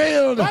are rempli,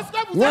 filled,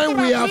 lorsque vous when êtes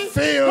we are rempli,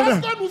 filled,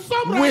 lorsque nous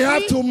sommes we remplis,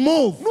 have to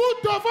move. nous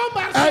devons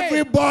marcher.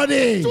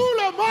 Everybody, Tout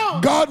le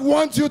monde. God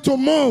wants you to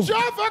move. Dieu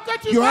veut que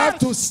tu You marches. have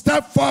to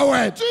step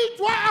forward. Tu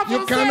dois avancer.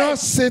 You cannot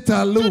sit Tu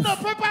aloof. ne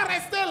peux pas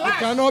rester You là.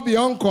 cannot be Tu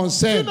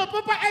unconcerned. ne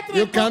peux pas être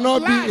You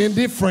cannot lâche. be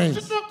indifferent.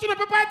 Tu ne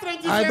peux pas être I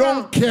indifférent.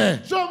 don't care.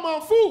 Je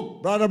m'en fous.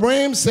 Brother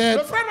Abraham said,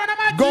 Le frère Branham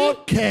a dit,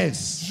 God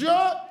cares.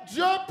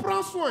 Dieu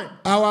prend soin.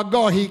 Our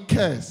God, He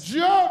cares.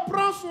 Dieu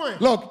prend soin.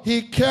 Look,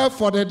 He cared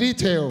for the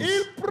details.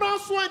 Il prend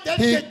soin des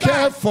He détails.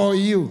 cared for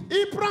you.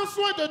 Il prend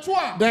soin de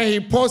toi. Then He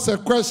posed a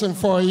question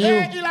for you.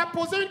 Et il a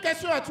posé une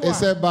question à toi. He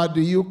said, but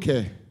do you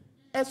care?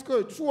 Est-ce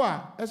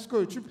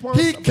que tu penses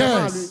He vraiment à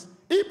cares. lui?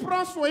 Il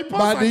prend soin, il pense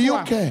But à do you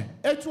toi. care?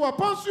 Et toi,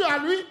 penses-tu à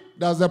lui?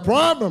 That's the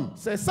problem.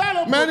 C'est ça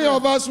le Many problème.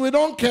 of us, we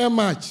don't care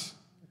much.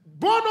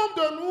 Bon nombre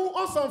de nous,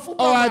 on s'en fout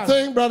Oh, pas I mal.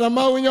 think Brother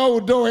Maunyo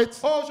will do it.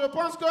 Oh, je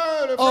pense que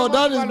le Oh, frère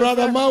that Maunyo is va le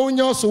Brother faire.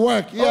 Maunyo's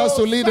work. He has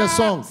to lead a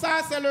song.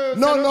 Ça, c'est le,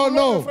 No, c'est le no, boulot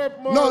no. du frère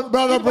Maunyo. No,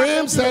 Brother Il va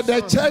Brahim conduire said le the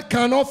chant. church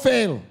cannot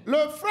fail. Le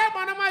frère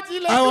Branham a dit,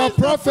 Our l'église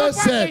ne prophet peut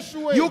pas said,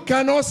 échouer. you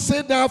cannot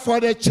sit down for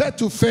the church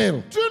to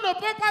fail. Tu ne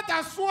peux pas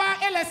t'asseoir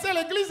et laisser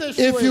l'église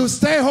échouer. If you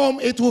stay home,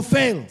 it will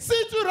fail. Si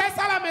tu restes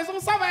à la maison,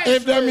 ça va échouer.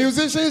 If the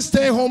musicians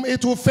stay home,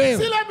 it will Si fail.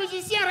 les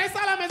musiciens restent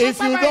à la maison, If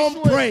ça you va don't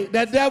échouer. pray,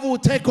 the devil will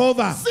take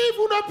over. Si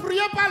vous ne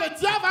priez pas, le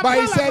diable va But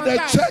he prendre said the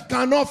l'avantage. church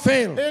cannot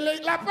fail.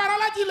 Et la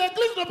parole a dit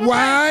l'église ne peut pas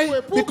Why?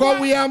 échouer. Pourquoi?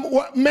 Because we have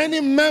many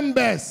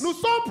members. Nous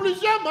sommes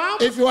plusieurs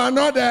membres. If you are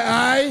not the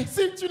eye,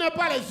 Si tu n'es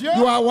pas les yeux,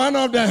 you are one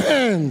of the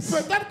hands.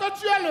 peut-être que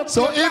tu es le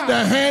So bras. if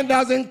the hand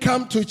doesn't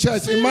come to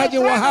church, Si imagine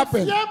le what bras ne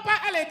happened. vient pas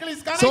à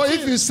l'église, qu'en So est-il?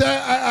 if you say,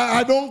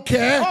 I don't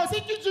care, Oh,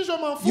 si tu dis je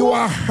m'en fous, you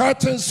are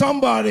hurting tu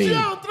somebody. es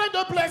en train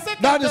de blesser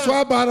That is quelqu'un.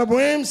 why Brother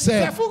Brahim C'est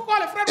said, pourquoi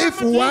le frère if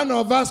Branham dit, one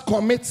of us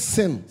commits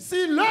sin,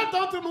 si l'un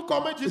d'entre nous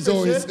commet du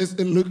so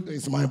péché, look,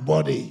 it's my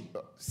body.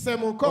 c'est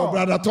mon Oh, corps.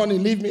 Brother Tony,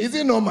 leave me. Is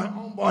it not my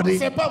own body?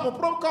 C'est pas mon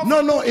propre corps.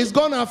 No, it's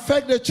going to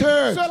affect the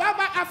church. Cela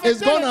va affecter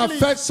It's going to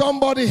l'église. affect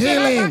somebody Cela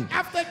healing. va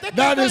affecter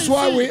That quelqu'un is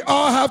why ici. we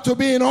all have to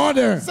be in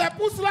order. C'est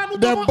pour cela nous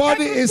The devons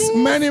body être is tous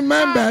many en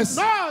members,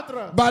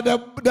 ordre. but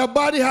the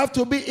body have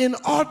to be in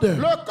order.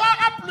 Le corps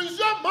a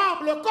plusieurs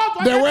membres. Le corps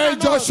doit The être way en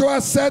ordre.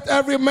 Joshua set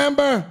every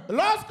member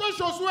Lorsque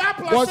Josué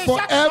a was placé for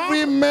chaque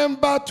every membre,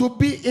 member to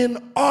be in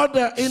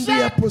order in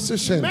their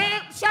position.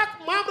 chaque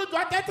membre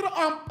doit être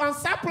en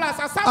sa place,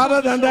 à sa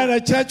Other than position.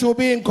 that, the church will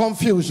be in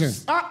confusion.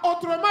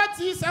 Autrement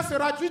dit, ça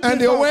sera du And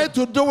the désordre. way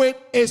to do it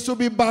is to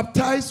be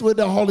baptized with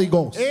the Holy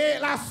Ghost. Et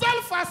la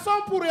seule façon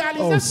pour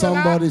réaliser Oh, cela,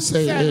 somebody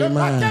say c'est le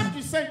amen. baptême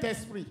du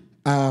Saint-Esprit.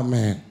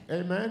 Amen.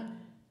 Amen.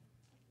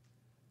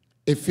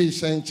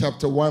 Ephesians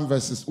chapter 1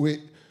 verses.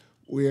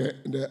 We're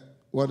in the,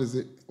 what is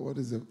it? What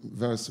is the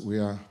verse we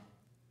are?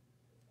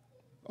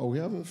 Oh, we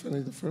haven't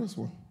finished the first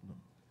one.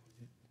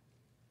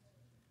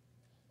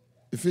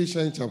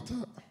 Ephesians chapter.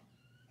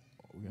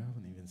 We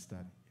haven't even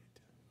started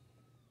yet.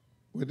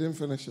 We didn't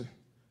finish it.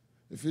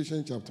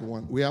 Ephesians chapter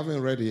 1. We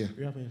haven't read it yet.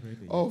 We haven't read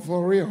it. Oh,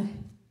 for real?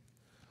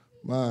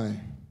 My.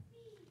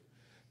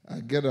 I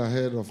get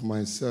ahead of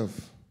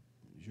myself.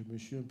 Je me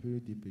suis un peu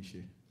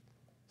dépêché.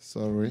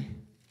 Sorry.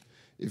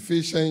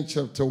 Ephesians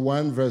chapter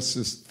 1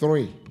 verses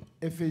 3.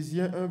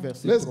 Éphésiens 1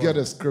 verset Let's 3. get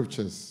the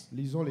scriptures.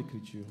 Lisons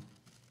l'écriture.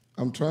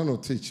 I'm trying to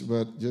teach,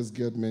 but just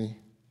get me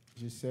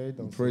J'essaie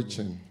d'enseigner.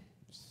 preaching.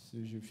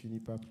 Si je finis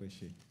par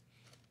prêcher.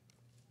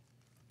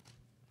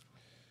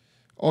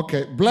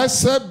 Okay.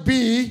 Blessed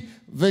be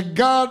the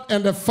God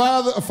and the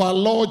Father of our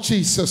Lord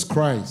Jesus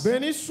Christ,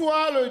 Béni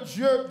soit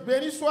Dieu,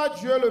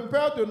 le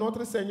Père de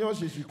notre Seigneur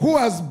Jésus, who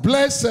has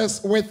blessed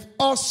us with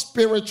all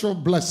spiritual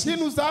qui blessings.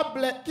 nous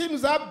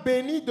a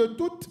bénis de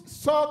toutes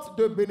sortes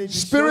de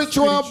bénédictions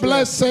Spiritual spirituelles.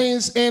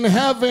 blessings in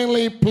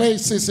heavenly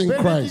places in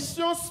Christ.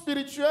 Bénédictions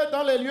spirituelles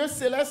dans les lieux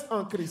célestes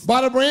en Christ.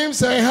 But Abraham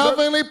said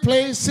heavenly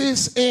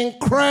places in Le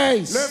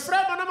Christ.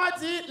 frère Branham a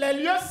dit les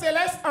lieux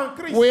célestes en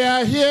Christ. We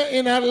are here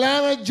in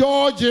Atlanta,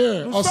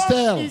 Georgia, Nous sommes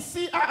Austell.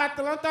 ici à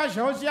Atlanta,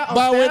 Georgia,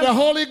 But with the Austell,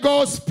 Holy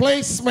Ghost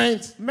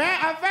placement, mais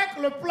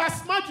avec le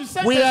placement du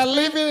we are Saint-Esprit,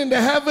 living in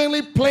the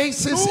heavenly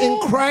places in nous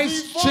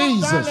Christ vivons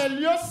dans Jesus. les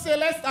lieux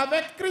célestes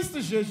avec Christ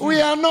Jésus. We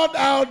are not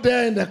out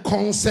there in the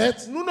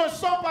concert. Nous ne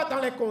sommes pas dans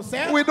les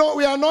concerts. We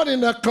are not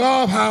in the Nous ne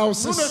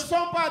clubhouses.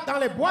 sommes pas dans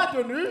les boîtes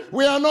de nuit.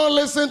 We are not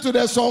listening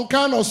to some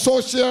kind of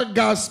social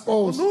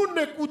gospels. Nous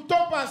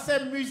n'écoutons pas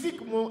ces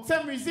musiques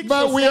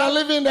But we are sociales.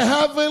 living in the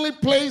heavenly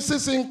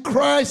places in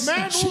Christ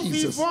Mais nous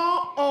Jesus.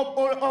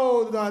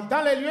 vivons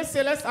dans les lieux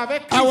célestes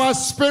avec Christ. Our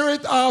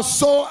spirit, our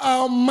soul,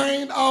 our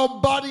mind, our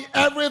body,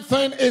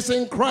 everything is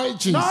in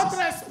Christ Notre Jesus.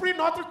 esprit,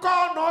 notre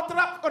corps, notre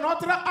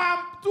âme,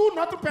 toute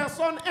notre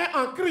personne est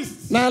en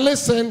Christ. Now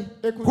listen,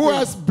 who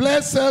has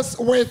blessed us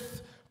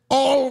with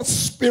all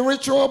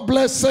spiritual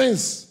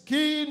blessings.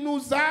 Qui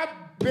nous a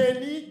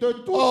bénis de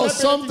toutes Oh, les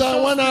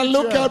sometimes when I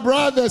look at spirituelles.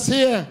 brothers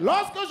here,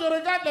 Lorsque je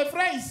regarde les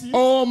frères ici,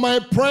 oh, my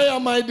prayer,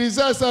 my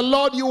desire is that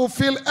Lord, you will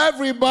fill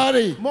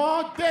everybody.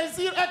 mon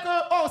désir est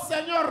que, oh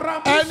Seigneur,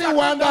 remplis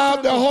Anyone that have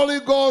chacun the d'entre nous. Holy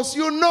Ghost,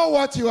 you know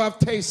what you have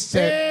tasted.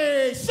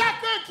 Et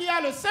chacun qui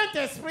a le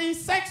Saint-Esprit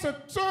sait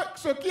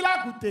ce qu'il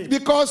a goûté.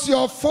 Because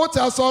your foot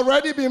has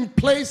already been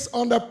placed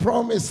on the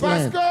promised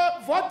Parce land.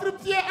 que votre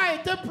pied a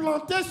été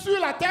planté sur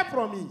la terre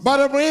promise.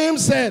 But Abraham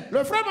said,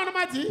 Le frère Branham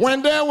a dit,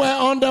 when they were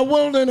on the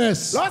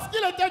wilderness,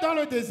 lorsqu'il était dans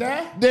le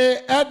désert, they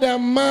had the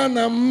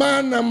manna.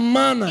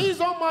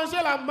 ils ont mangé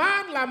la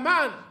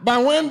manne.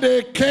 But when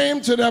they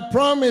came to the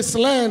promised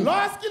land,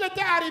 Lorsqu'il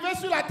était arrivé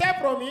sur la terre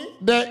promise,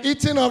 the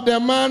eating of the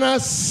manna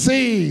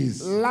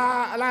ceased.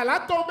 la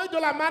tombée de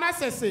la manne a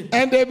cessé.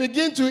 And they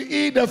begin to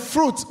eat the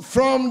fruit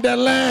from the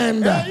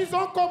land. Et ils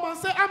ont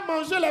commencé à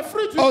manger les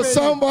fruits du Oh, pays.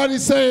 somebody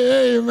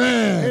say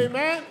amen.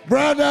 Amen.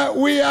 Brother,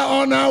 we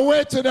are on our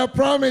way to the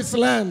promised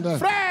land.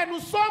 Frère, nous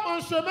sommes en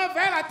chemin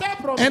vers la terre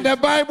promise. And the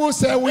Bible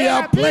says we Et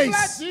are la Bible a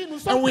placed dit, nous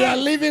sommes and we are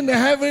placés. living the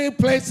heavenly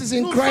places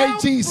in Nous Christ sommes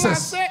Jesus.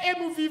 placés et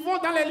nous vivons vont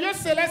dans les lieux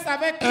célestes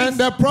avec Christ. And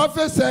the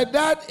prophet said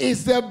that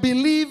is the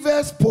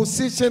believer's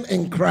position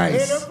in Et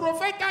Christ. le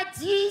prophète a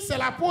dit, c'est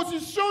la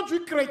position du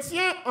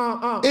chrétien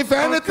en If en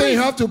anything Christ.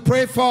 you have to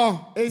pray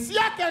for, Et s'il y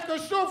a quelque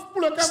chose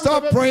pour lequel vous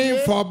stop devez praying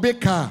prier, for a big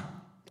car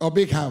or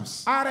big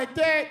house.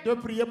 arrêtez de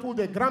prier pour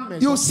des grandes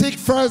maisons. You seek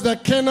first the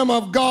kingdom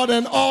of God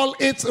and all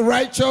its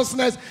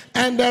righteousness,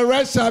 and the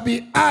rest shall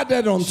be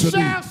added unto thee.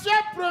 Cherchez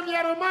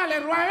premièrement les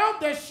royaumes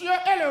des cieux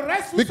et le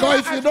reste vous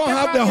Because sera if you don't ajouté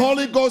have par the les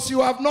Holy Ghost, you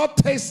have not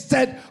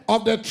tasted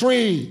of the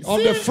tree, of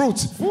the fruit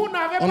vous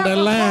n'avez on pas the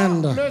encore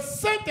land. le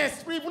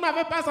Saint-Esprit, vous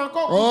n'avez pas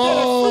encore goûté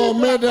Oh, les fruits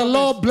de may la the promesse.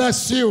 Lord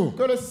bless you.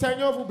 Que le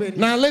Seigneur vous bénisse.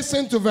 Now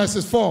listen to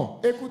verses 4.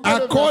 Écoutez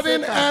le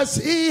According verset 4. as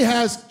he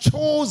has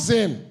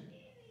chosen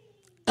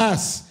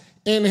us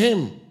in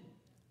him.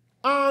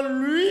 En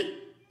lui,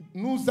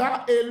 nous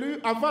a élus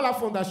avant la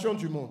fondation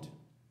du monde.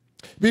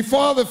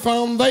 Before the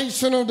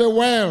foundation of the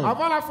world,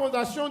 Avant la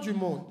fondation du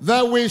monde.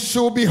 that we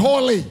should be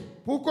holy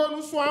Pour que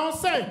nous soyons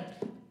saints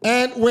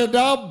and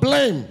without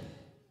blame.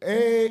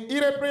 et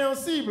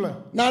irrépréhensibles.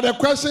 Now the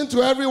question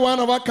to every one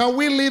of us, can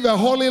we live a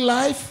holy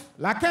life?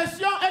 La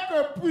question est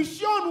que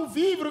puissions-nous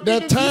vivre The une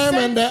vie time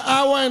and sainte the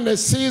hour and the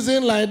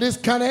season like this,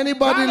 can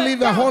anybody dans le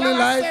live a temps, holy dans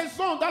la life?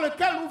 saison dans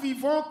laquelle nous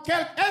vivons.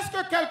 Est-ce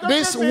que quelqu'un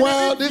This peut mener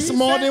world, une this vie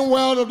modern sainte?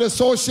 world of the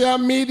social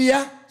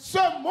media, Ce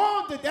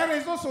monde des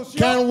réseaux sociaux,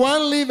 can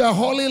one live a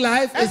holy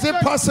life? Is est-ce it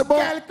que possible?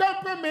 quelqu'un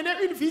peut mener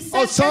une vie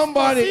sainte? Or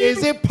somebody, is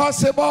Est-ce it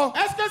possible?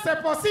 que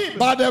c'est possible?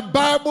 But the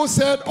Bible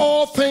said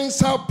all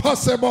things are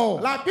possible.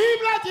 La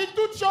Bible a dit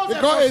toutes choses est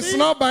Because it's possible.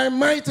 not by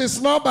might,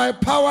 it's not by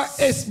power,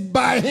 it's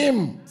by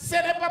him. Ce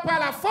n'est pas par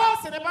la force,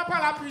 ce n'est pas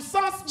par la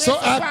puissance, mais So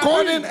c'est par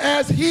according lui.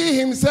 as he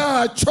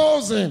himself had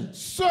chosen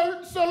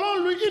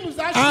Selon lui, il nous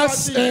a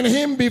us choisis in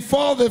him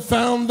before the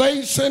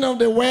foundation of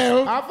the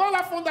world, avant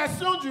la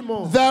fondation du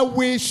monde that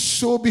we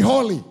should be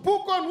holy.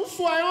 pour que nous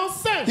soyons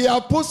saints. He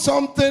has put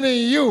something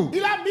in you.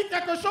 Il a mis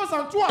quelque chose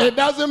en toi. It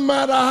doesn't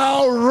matter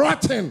how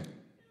rotten.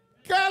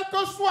 Quel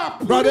que soit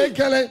Brother pourri,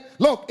 Kelly,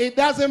 look, it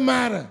doesn't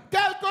matter.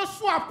 quel que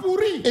soit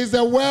pourri, Is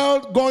the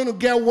world going to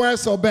get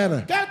worse or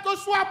better? quel que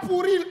soit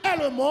pourri est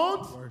le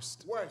monde,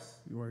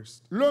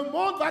 Worst. le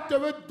monde va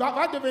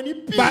devenir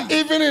pire. But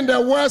even in the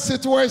worst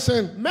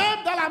situation, Même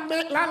dans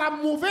la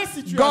mauvaise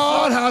situation,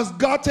 God has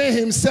gotten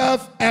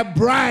himself a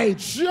bride,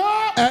 Dieu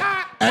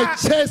a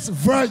chaste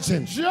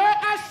virgin. Dieu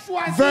a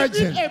choisi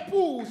Virgin. une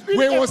épouse. Une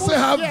We will épouse still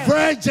have vierge.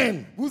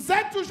 virgin. Vous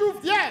êtes toujours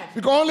vierge.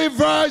 Because only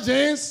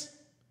virgins,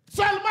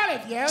 Seulement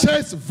les vierges.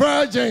 chaste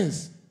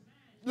virgins.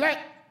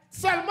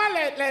 Seulement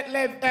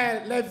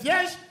les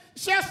vierges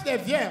cherchent des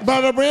vierges.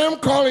 But Abraham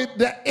called it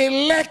the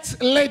elect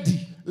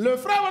lady. Le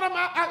frère Abraham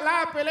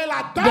l'a appelé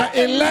la dame The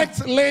élue.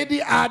 elect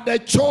lady are the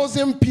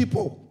chosen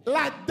people.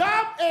 La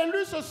dame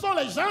élue, ce sont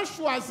les gens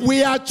choisis.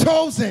 We are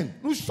chosen.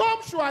 Nous sommes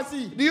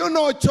choisis. Do you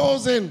know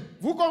chosen?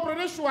 Vous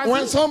comprenez choisi?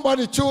 When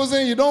somebody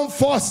chosen, you don't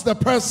force the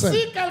person.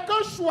 Si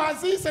quelqu'un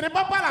choisit, ce n'est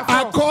pas par la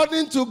force.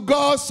 According to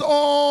God's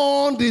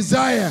own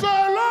desire.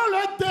 Selon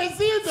le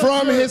désir de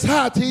From Dieu. his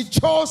heart, he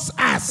chose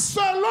us.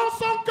 Selon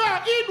son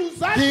cœur, il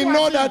nous a He choisis.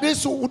 know that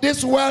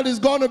this world is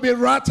going to be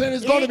rotten,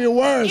 it's going to be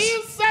worse.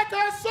 Il sait que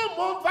ce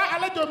monde va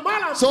aller de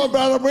mal en So pire.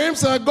 Brother Abraham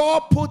said,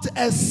 God put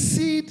a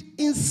seed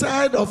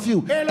inside of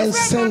you Et le and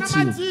frère sent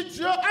Branham you. a dit,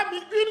 Dieu a mis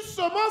une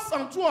semence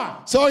en toi.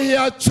 So he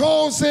had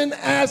chosen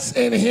us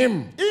in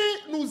him.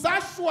 Il nous a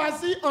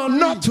choisis en lui.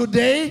 Not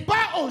today,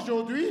 Pas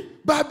aujourd'hui,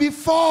 but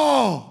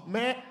before.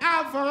 mais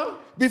avant.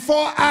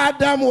 Before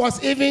Adam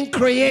was even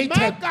created.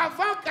 Même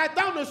qu'avant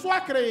qu'Adam ne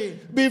soit créé.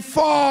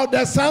 Before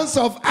the sons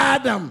of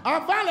Adam.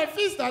 Avant les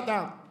fils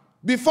d'Adam.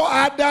 Before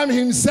Adam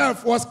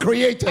himself was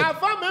created.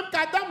 Avant même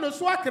qu'Adam ne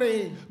soit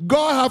créé.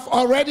 God have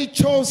already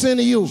chosen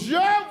you. Dieu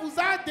vous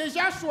a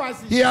déjà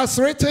choisi. He has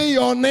written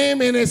your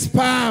name in his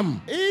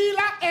palm. Il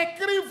a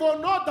écrit vos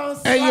noms dans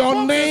And la your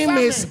paume de name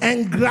sa is main.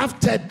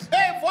 engrafted.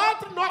 Et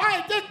votre nom a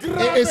été It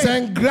gravé. is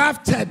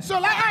engrafted.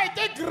 Cela a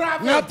été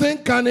gravé. Nothing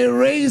can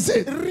erase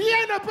it.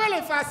 Rien ne peut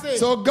l'effacer.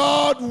 So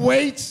God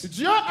waits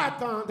Dieu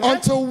attendait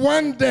until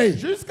one day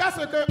jusqu'à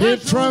ce que he un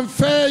jour,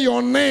 transfer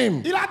your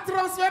name il a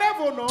transféré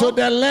vos noms to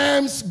the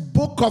Lamb's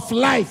book of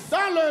life.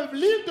 dans le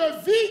livre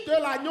de vie de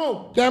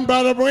l'agneau. Then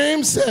Brother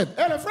Abraham said,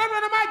 Et le frère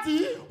Branham a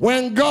dit,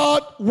 when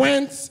God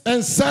went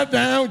and sat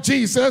down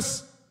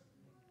Jesus,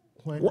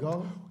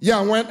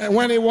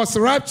 when he was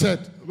raptured,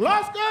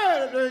 lorsque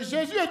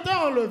Jésus était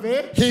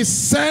enlevé, he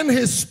sent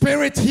his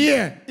spirit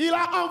here. il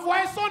a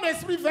envoyé son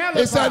esprit vers He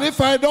le said, bas.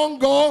 if I don't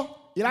go,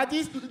 Il a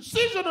dit, si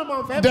je ne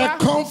m'en vais the pas,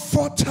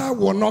 comforter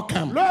will not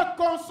come. le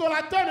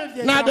consolateur ne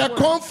viendra Now the point.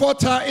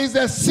 comforter is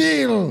a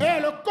seal. Et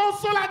le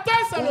consolateur,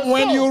 c'est le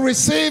When sceau. you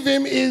receive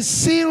him, it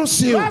seals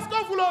you.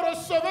 Lorsque vous le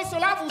recevez,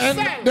 cela vous And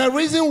scelle. the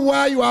reason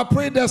why you are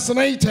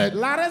predestinated,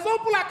 La raison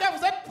pour laquelle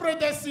vous êtes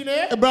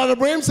prédestiné, Brother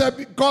Abraham said,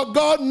 because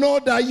God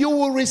knows that you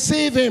will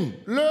receive him.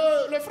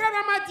 le frère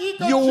m'a dit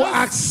que You will Dieu,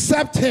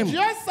 accept him.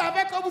 Dieu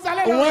savait que vous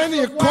allez le When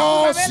he recevoir,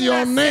 calls vous allez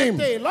your name,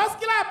 l'accepter.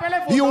 Lorsqu'il a appelé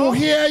vos You will noms,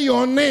 hear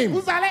your name.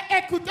 vous allez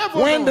écouter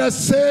vos When noms. the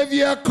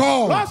Savior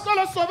calls, Lorsque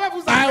le Sauveur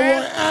vous I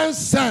will appelle,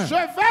 answer. je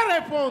vais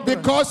répondre.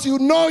 Because you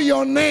know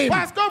your name.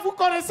 Parce que vous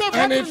connaissez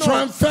And votre it nom.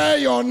 transfer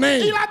your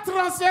name. Il a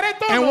transféré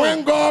ton And nom.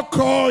 when God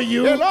call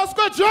you, Et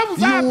lorsque Dieu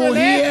vous a you will appelé,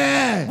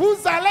 hear. vous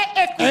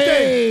allez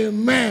écouter.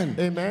 Amen.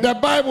 Amen. The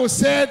Bible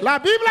said, La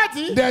Bible a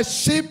dit, the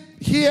sheep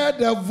hear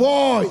the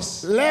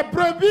voice. mes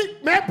brebis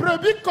My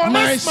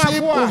connaissent ma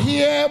sheep will voix.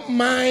 hear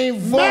my Mes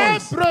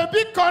voice.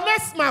 brebis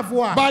connaissent ma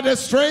voix. But the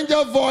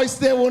stranger voice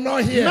they will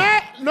not hear.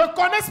 Mais ne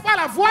connaissent pas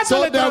la voix de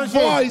So the l'étranger.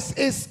 voice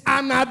is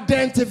an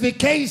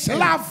identification.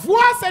 La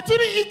voix, c'est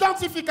une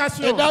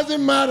identification. It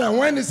doesn't matter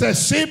when it's a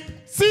sheep.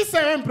 Si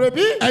c'est un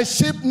brebis, A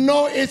sheep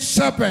know its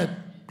shepherd.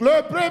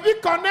 le brebis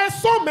connaît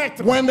son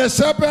maître. When the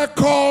shepherd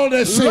called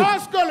the sheep,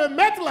 Lorsque le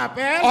maître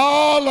l'appelle,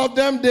 all of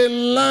them they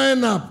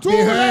line up tous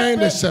behind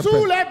the les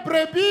shepherd.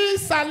 brebis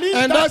s'alignent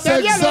And that's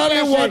derrière exactly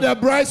le what berger.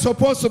 the bride's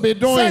supposed to be C'est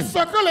doing. ce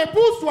que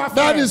l'épouse doit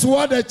That faire. is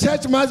what the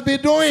church must be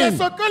C'est doing.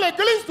 ce que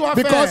l'église doit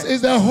Because faire.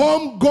 it's the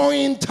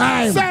homegoing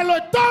time. C'est le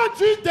temps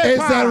du It's the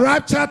départ.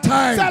 rapture C'est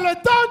time. le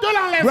temps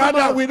de Brother,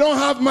 l'enlèvement. we don't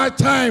have much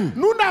time.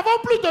 Nous n'avons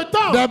plus de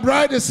temps. The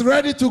bride is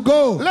ready to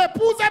go.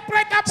 L'épouse est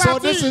prête à So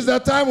partir. this is the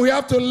time we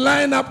have to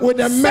line up with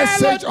the C'est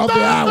message le of temps the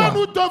que hour.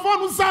 nous devons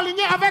nous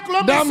aligner avec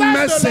le That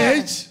message de l'heure.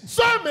 message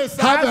Ce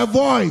Have a message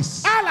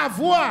voice. a la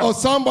voix. Or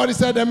somebody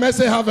said the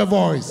message have a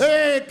voice.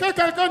 Et que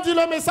quelqu'un dit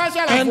le message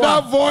a la And voix.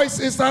 that voice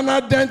is an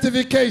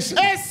identification.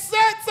 Et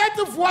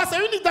cette voix, c'est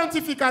une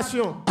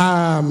identification.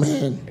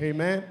 Amen.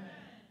 Amen.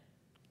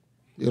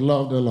 You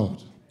love the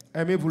Lord.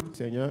 Aimez-vous le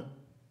Seigneur.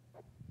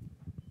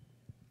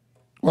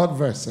 What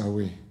verse are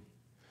we?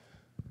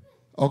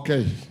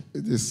 Okay,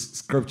 this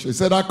scripture. It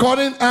said,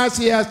 according as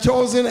he has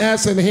chosen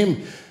us in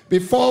him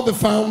before the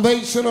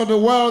foundation of the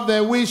world,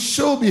 that we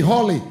should be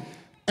holy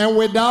and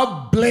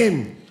without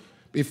blame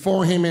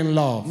before him in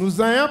love. Nous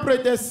ayons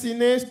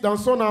prédestinés dans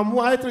son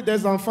amour à être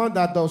des enfants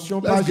d'adoption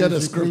par Let's get a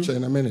Jésus-Christ. scripture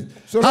in a minute.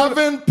 So-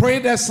 Having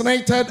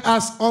predestinated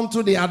us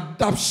unto the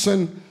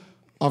adoption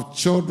of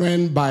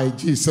children by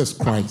Jesus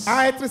Christ.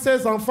 À être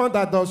ses enfants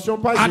d'adoption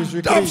par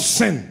Jésus-Christ.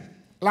 Adoption.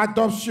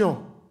 L'adoption.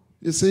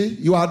 You see,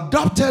 you are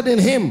adopted in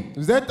him.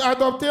 Vous êtes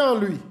adoptés en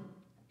lui.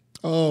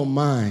 Oh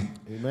my.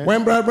 Amen.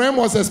 When Brother Bram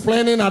was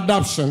explaining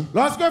adoption,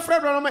 Lorsque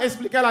Frère Branham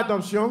expliquait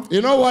l'adoption,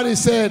 you know what he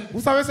said? vous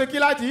savez ce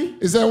qu'il a dit?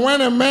 He said,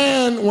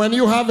 when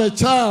you have a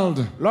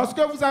child, Lorsque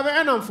vous avez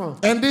un enfant,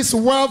 and this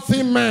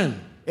wealthy man,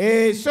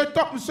 et cet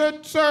homme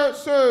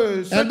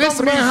and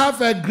this man riche,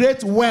 have a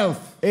great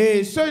wealth,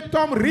 et cet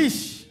homme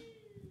riche,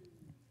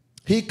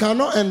 he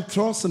cannot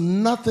entrust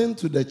nothing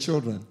to the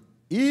children.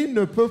 il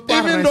ne peut pas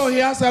Even though he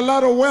has a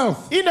lot of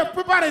wealth. il ne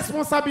peut pas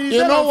responsabiliser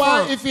You know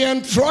l'enfant. why? If he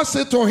entrusts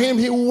it to him,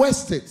 he will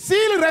waste it.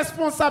 S'il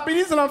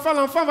responsabilise l'enfant,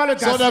 l'enfant va le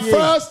So the gaspiller.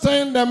 first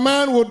thing the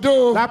man will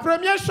do, La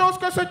première chose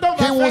que cet homme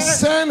he va will faire,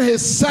 send his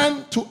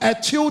son to a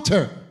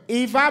tutor.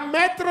 il va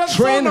mettre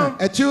son Trainer. enfant,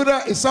 A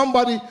tutor is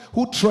somebody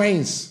who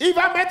trains. il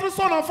va mettre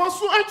son enfant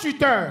sous un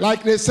tuteur.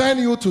 Like they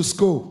send you to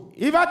school.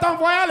 Il va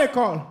t'envoyer à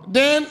l'école.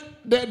 Then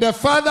the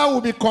father will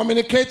be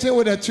communicating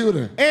with the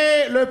tutor.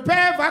 Et le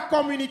père va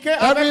communiquer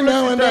avec Every le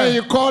now and then tuteur.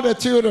 you call the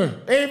tutor.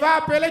 Et il va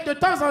appeler de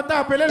temps en temps,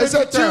 appeler le It's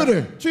a tuteur.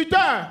 tutor.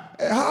 Tuteur,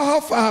 How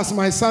far has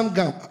my son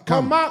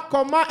come?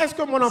 comment est-ce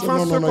que mon So,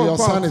 enfant se no, your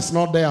son comporte? is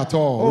not there at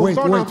all. Oh, Wait.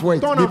 ton Be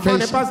enfant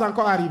n'est patient. pas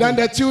encore arrivé. Then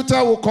the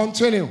tutor will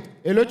continue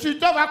Et le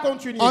tuteur va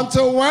continuer.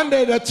 until one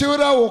day the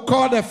tutor will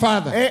call the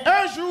father Et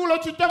un jour, le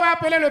tuteur va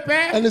appeler le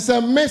père. and he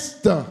said,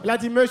 Mister, Il a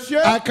dit, monsieur,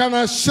 I can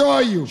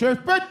assure you je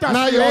peux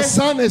now your t'assurer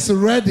son is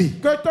ready.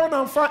 que ton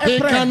enfant He est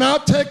prêt. can now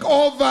take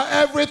over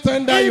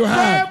everything that Il you peut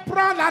have.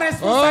 prendre la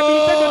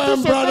responsabilité Oh, de and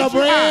tout Brother ce que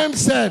tu as. Bram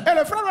said, Et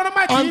le frère Branham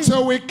a dit,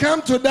 until we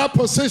come to that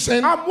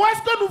position, à moins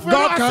que nous venons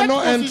God à cette cannot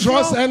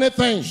entrust position,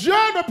 anything. Dieu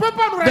ne peut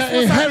pas nous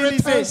The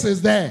inheritance responsabiliser.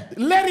 is there.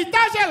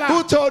 L'héritage est là.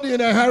 Who told you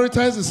the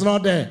inheritance is not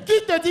there? Qui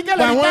te dit que But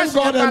when l'héritage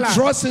God n'est pas là?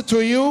 entrusts it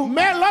to you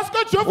Mais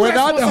lorsque Dieu vous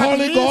without the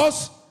Holy responsabilise,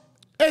 Ghost,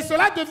 et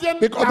cela devient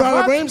because la Brother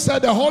vôtre, Abraham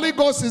said the Holy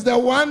Ghost is the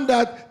one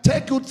that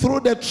take you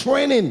through the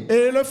training.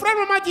 et le frère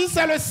m'a dit,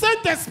 c'est le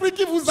Saint-Esprit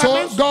qui vous So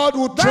amène God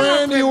will dans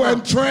train you l'entraînement.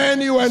 and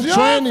train you and Dieu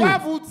train you va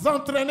vous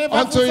entraîner,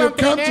 va until vous you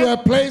come to entraîner a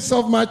place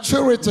of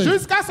maturity.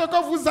 jusqu'à ce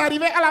que vous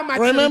arrivez à la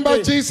Remember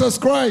maturité. Jesus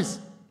Christ.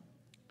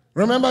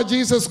 Remember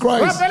Jesus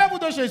Christ. Rappelez-vous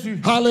de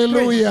Jésus.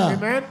 Hallelujah.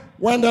 Amen.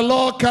 When the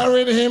Lord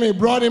carried him, he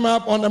brought him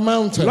up on the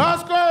mountain.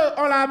 Lorsque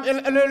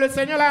le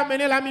Seigneur l'a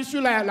amené, l'a mis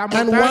sur la And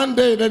montagne, one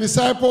day the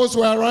disciples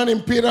were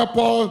running, Peter,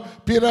 Paul,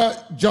 Peter,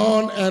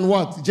 John, and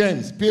what?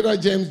 James. Peter,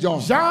 James,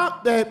 John.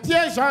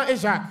 Pierre, Jean et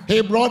Jacques,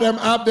 He brought them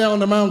up there on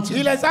the il mountain.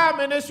 les a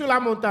amenés sur la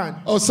montagne.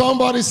 Oh,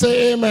 somebody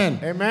say amen.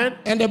 Amen.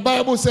 And the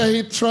Bible says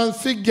he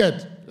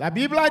transfigured La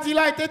Bible a dit, il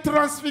a été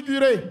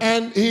transfiguré.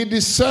 and he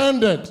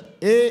descended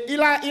Et il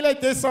est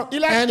descendu.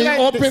 And he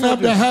opened up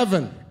the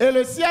heaven. Et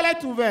le ciel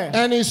est ouvert.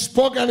 And he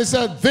spoke and he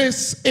said,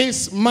 "This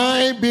is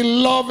my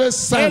beloved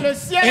son,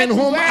 in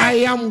whom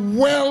I am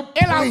well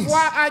Et la pleased."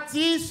 voix a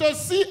dit,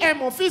 ceci est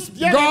mon fils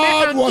bien-aimé.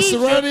 God was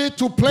ready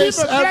to place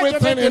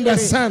everything in the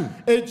son.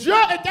 Et Dieu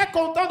était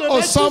content de Oh,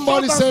 mettre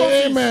somebody tout dans son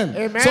say fils. amen.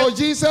 Amen. So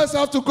Jesus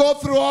had to go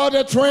through all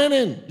the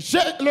training.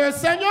 Jésus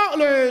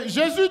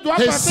doit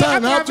His passer à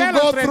son had to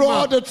travers go through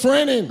all l'entraînement. the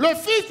training Le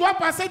fils doit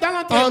passer dans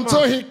l'entraînement.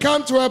 until he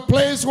come to a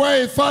place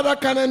where his father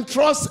can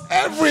entrust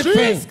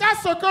everything. Jusqu'à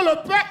ce que le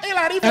Père il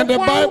arrive And au the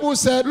point Bible où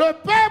said, le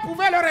Père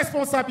pouvait le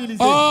responsabiliser.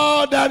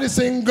 all that is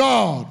in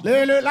God,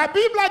 La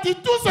Bible a dit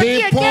tout ce qui he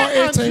était poured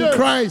en it in Dieu.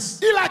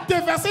 Christ. Il a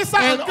déversé ça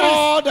en And Christ.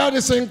 all that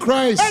is in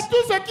Christ, Et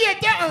tout ce qui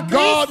était en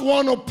God Christ,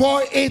 want to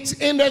pour it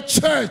in the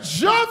church.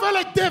 Dieu veut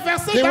le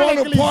déverser He dans want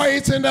to l'église. pour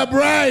it in the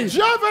bride,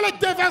 Dieu veut le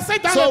déverser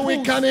dans so we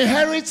l'épouse. can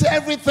inherit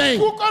everything.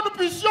 Pour que nous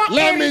puissions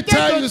Let me hériter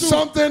tell de you tout.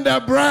 something, the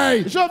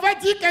bride. Je vais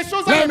dire quelque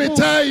chose à Let me l'épouse.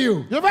 tell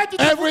you, Je vais dire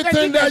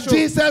everything that quelque chose.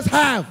 Jesus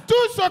have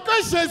Tout ce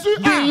que Jésus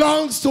a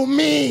belongs to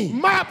me.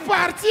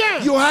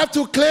 m'appartient. You have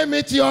to claim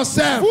it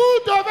yourself. Vous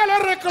devez le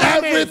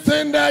réclamer.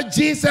 Everything that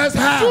Jesus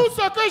has Tout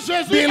ce que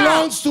Jésus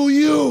belongs to a,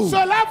 you.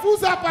 cela vous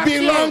appartient.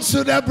 Belongs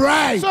to the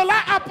bride.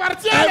 Cela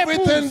appartient à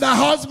Everything l'épouse. the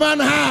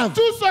husband have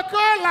Tout ce que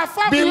la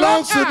femme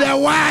belongs to the a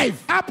wife.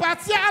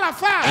 appartient à la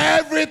femme.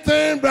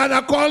 Everything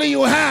Brother Colin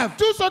you have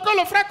Tout ce que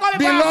le frère Colin va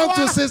belongs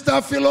to avoir Sister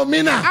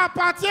Philomena.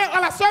 appartient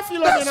à la sœur That's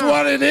Philomena.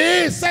 what it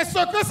is. C'est ce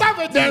que ça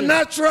veut The dire.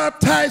 natural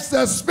types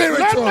the Le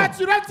spiritual.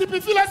 naturel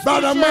typifie le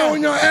Brother spirituel.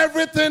 Maunyo,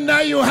 everything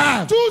that you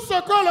have Tout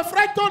ce que le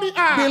frère Tony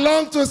a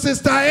belongs to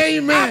Sister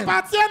Amen.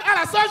 appartient à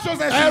la sœur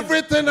Joséphine.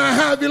 Everything I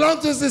have belongs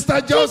to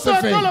Sister Tout ce que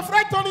Josephine. le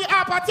frère Tony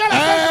a appartient à la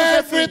sœur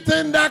Joséphine.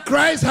 Everything that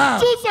Christ has,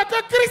 Tout ce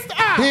que Christ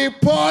a, He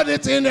poured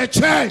it in the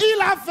church.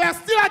 il a versé,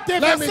 il a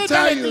Let me déversé dans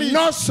tell you, l'église.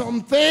 not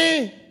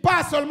something.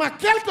 Pas seulement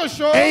quelque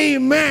chose.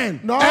 Amen.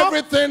 No.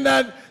 Everything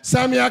that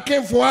Samuel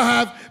Akinfo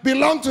have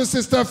belongs to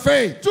Sister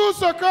Faith. Tout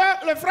ce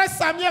que le frère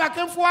Samuel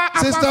Akinfo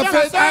appartient Sister à la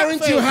Faith, sœur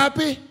aren't you Faith.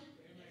 happy?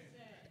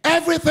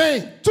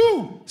 Everything.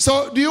 Tout.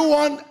 So do you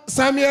want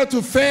Samuel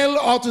to fail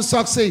or to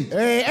succeed?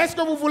 Et est-ce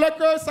que vous voulez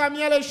que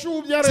Samuel échoue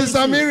ou bien Sister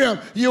réussisse? Miriam,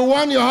 you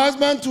want your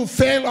husband to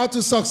fail or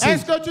to succeed?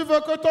 Est-ce que tu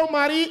veux que ton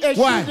mari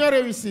échoue Why? ou bien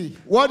réussisse?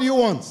 What do you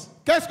want?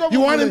 Qu'est-ce que vous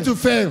You want voulez? him to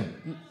fail.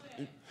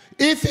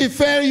 If he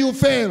fail, you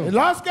fail.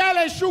 Lorsqu'elle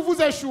échoue,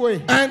 vous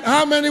échouez. And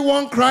how many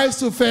want Christ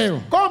to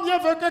fail? Combien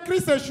veut que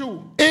Christ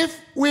échoue? If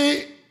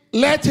we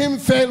let him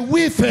fail,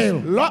 we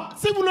fail.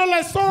 Si vous le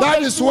laissez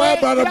That is why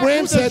Brother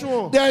Bram said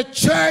the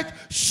church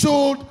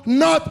should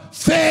not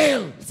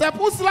fail. C'est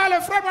pour cela le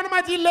frère Branham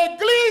a dit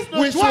l'église ne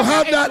We should doit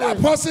have pas that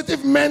échouer.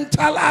 positive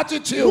mental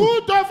attitude.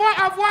 Nous devons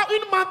avoir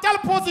une mentale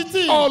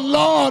positive. Oh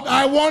Lord,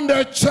 I want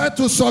the church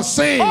to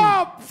succeed.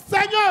 Oh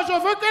Seigneur, je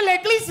veux que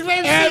l'église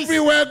réussisse.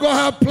 Everywhere God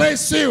has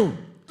placed you.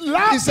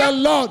 Là, He said,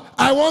 Lord,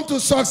 I want to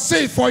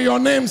succeed for your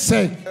name's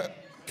sake.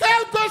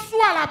 quelle que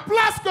soit la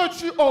place que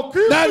tu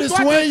occupes, That tu is dois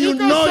te when dire you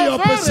que know je your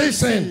veux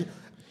position. réussir.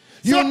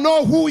 You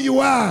know who you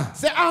are.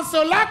 C'est en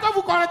cela que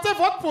vous connaissez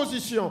votre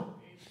position.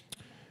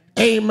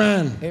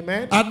 Amen.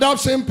 Amen.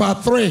 Adoption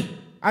part 3.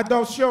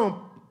 Adoption,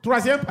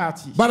 troisième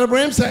partie. But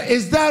Abraham said,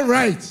 is that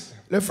right?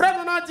 Le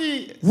frère nous a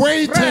dit,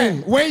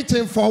 Waiting.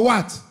 Waiting for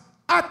what?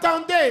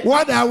 attendez,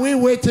 What are we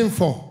waiting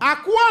for? à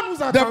quoi nous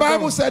The Bible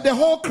attendons? said the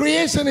whole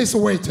creation is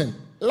waiting.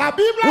 La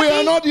Bible We are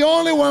dit, not the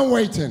only one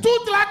waiting.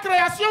 toute la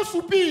création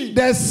soupire.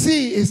 The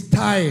sea is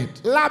tired.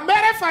 La mer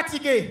est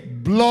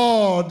fatiguée.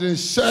 Blood, the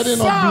shedding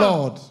of Sang.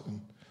 blood,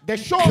 Des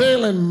choses,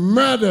 killing,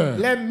 murder.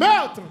 les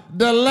meurtres.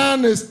 The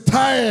land is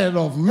tired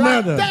of La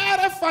murder, terre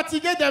est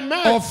fatiguée des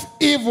meurtres, of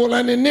evil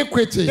and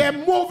iniquity. des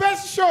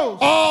mauvaises choses.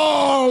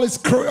 All is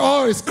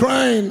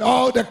crying.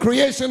 All the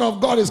creation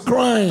of God is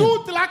crying.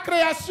 Toute la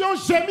création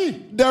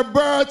gémit. The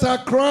birds are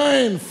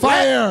crying.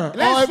 Fire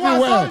Les all everywhere.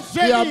 oiseaux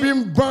They are gémissent.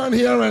 being burned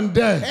here and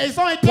there. Ils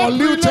ont été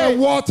Polluted brûlés.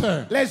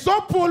 water. Les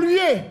eaux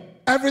polluées.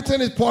 Everything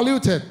is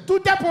polluted.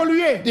 Tout est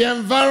pollué. The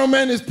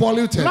environment is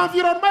polluted.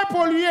 L'environnement est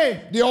pollué.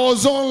 The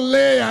ozone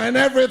layer and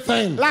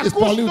everything La is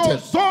couche polluted.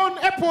 d'ozone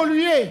est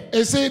polluée.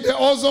 You see, the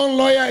ozone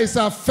layer is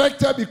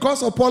affected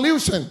because of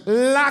pollution.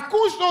 La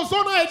couche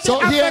d'ozone a été So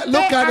here, affectée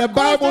look at à the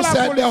cause Bible de la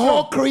said the pollution.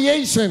 whole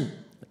creation.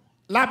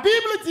 La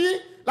Bible dit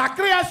la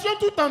création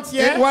tout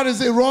entière. What is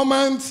it?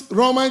 Romans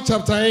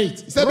chapter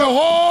 8. It said the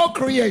whole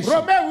creation.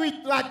 Romains 8,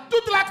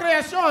 toute la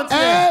création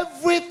entière.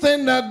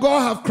 Everything that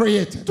God have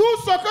created. Tout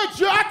ce que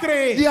Dieu a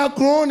créé. They are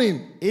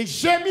groaning. Et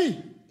gémit.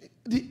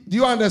 Do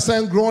you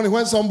understand groaning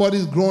when somebody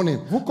is groaning?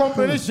 Vous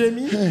comprenez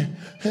gémit?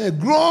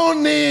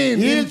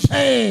 Groaning in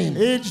pain.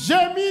 Il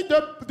gémit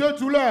de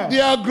douleur.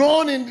 They are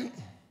groaning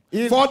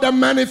for the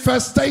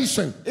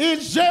manifestation. Il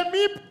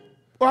gémit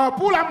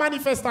pour la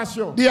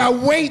manifestation. They are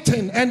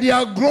waiting and they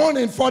are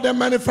groaning for the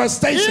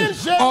manifestation Il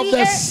gémit of the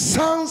et-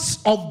 sons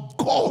of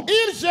God.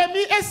 Il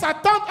gémit et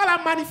s'attend à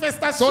la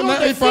manifestation So now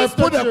des if I fils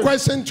de put a Dieu.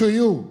 question to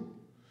you,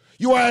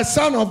 you are a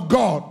son of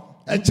God,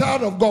 a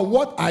child of God,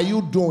 what are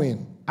you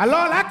doing?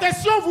 Alors la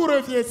question vous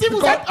revient. Si vous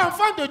Because êtes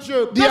enfant de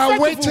Dieu, que They are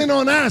faites-vous? waiting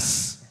on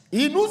us.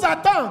 Ils nous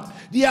attendent.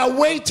 They are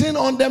waiting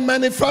on the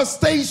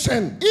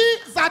manifestation.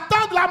 Ils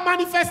attendent la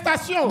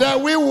manifestation. That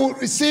we will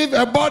receive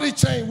a body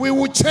change. We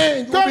will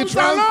change. We will be Que nous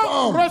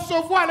allons transformed.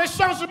 recevoir le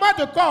changement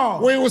de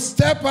corps. We will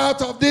step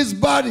out of this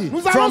body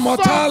Nous from allons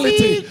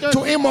mortality sortir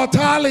to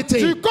immortality.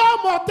 Du corps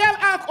mortel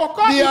au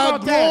corps They are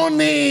immortel.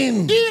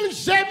 groaning Ils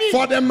gémissent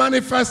for the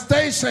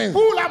manifestation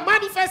pour la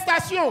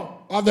manifestation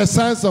of the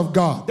sons of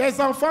God. des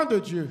enfants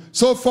de Dieu.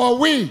 So for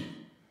we,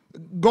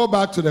 go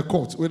back to the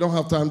quote. We don't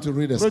have time to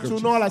read the Retournons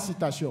scripture. à la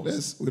citation.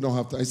 Yes, we don't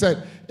have time. He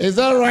said, is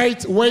that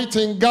right?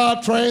 Waiting,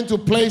 God trying to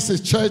place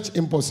his church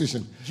in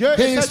position. Dieu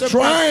He essaie is de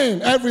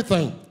trying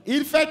everything.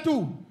 Il fait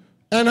tout.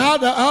 And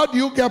how do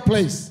you get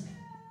placed?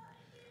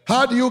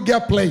 How do you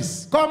get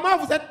placed? Comment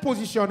vous êtes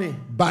positionné?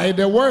 By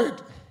the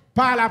word.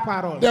 Par la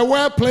parole. The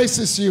word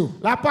places you.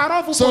 La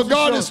parole vous So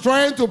God is positionne.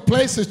 trying to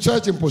place his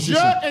church in Dieu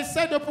position.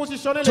 essaie de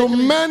positionner To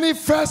l'Église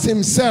manifest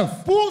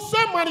himself. pour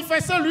se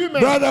manifester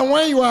lui-même. Brother,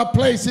 when you are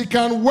placed, he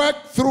can work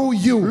through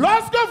you.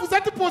 Lorsque vous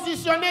êtes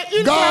positionné,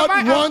 il God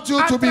travaille wants you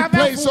à to be travers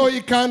placed vous. so he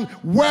can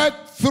work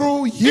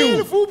through Il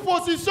you. vous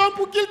positionne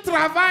pour qu'il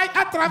travaille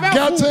à travers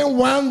vous. Getting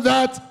one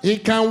that he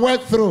can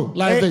work through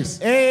like this.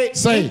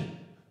 Say,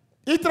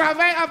 Il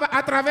travaille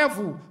à travers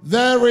vous.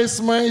 there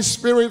is my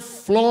spirit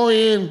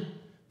flowing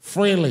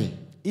freely.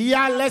 Il y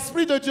a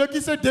l'Esprit de Dieu qui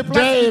se déplace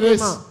There it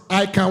is. librement.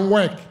 I can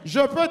work. Je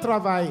peux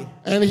travailler.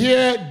 And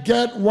here,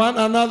 get one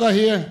another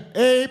here.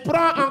 Et il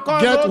prend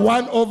encore Get l'autre.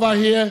 one over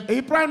here. Et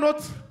il prend un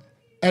autre.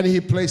 And he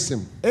placed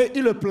him. Et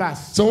il le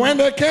place. So when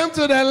they came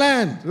to the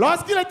land,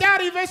 Lorsqu'il était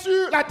arrivé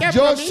sur la terre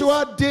promise,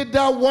 Joshua did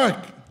that work.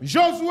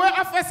 Josué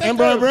a fait cette And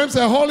Brother œuvre. Abraham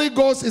said, Holy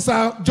Ghost is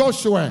our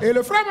Joshua. Et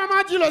le frère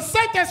maman dit, le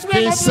Saint-Esprit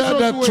est He notre said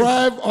the Josué.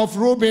 tribe of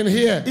Reuben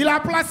here. Il a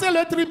placé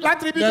la tribu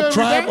The de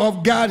tribe Ruben,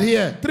 of Gad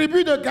here.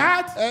 tribu de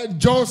Gad,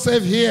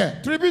 Joseph here.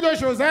 tribu de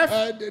Joseph,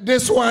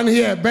 This one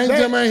here.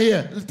 Benjamin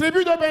here.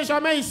 tribu de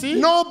Benjamin ici.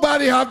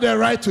 Nobody have the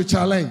right to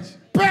challenge.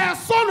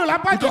 Personne ne l'a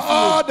pas Because défié.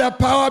 all the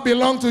power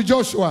belongs to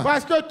Joshua.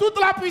 Parce que toute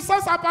la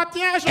puissance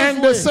appartient à And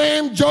the Josué.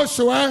 same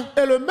Joshua,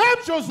 Et le même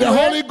Josué, the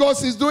Holy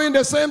Ghost is doing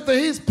the same thing.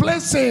 He's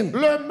placing.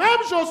 le même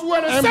Josué,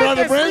 le And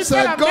Brother Abraham Saint-Esprit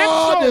fait la said, même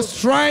God chose.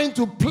 is trying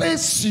to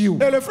place you.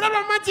 Et le frère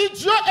maman dit,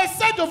 Dieu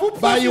essaie de vous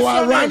But you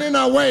are positionner. running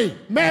away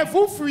Mais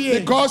vous fuyez.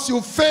 because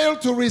you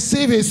failed to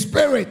receive his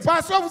spirit.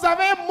 Parce que vous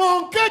avez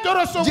manqué de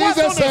recevoir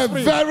Jesus son said,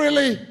 esprit.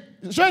 verily,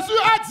 Jésus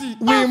a dit,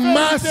 we en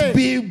must vérité,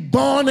 be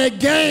born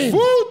again.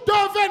 vous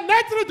devez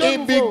naître de It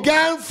nouveau.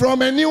 began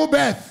from a new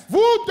birth. Vous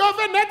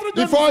devez naître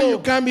de Before you nouveau.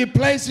 can be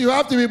placed, you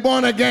have to be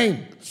born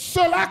again.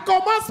 Cela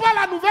commence par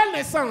la nouvelle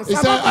naissance. He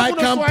Avant said, que I vous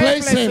ne can soyez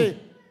place placés. him.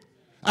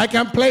 I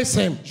can place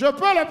him. Je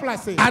peux le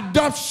placer.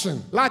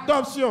 Adoption,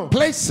 L'adoption,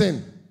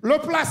 placing, le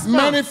placement,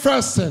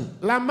 manifesting.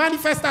 la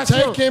manifestation.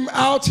 Take him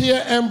out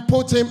here and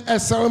put him a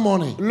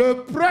ceremony. Le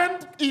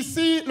prendre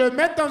ici, le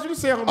mettre dans une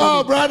cérémonie.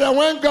 Oh, brother,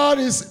 when God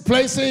is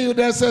placing you,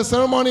 there's a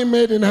ceremony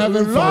made in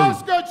heaven for you.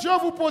 Lorsque Dieu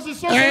vous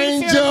positionne sur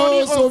une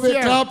cérémonie Angels will au be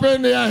ciel,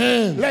 clapping their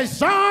hands.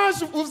 les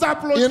anges vous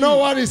applaudissent. You know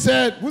what he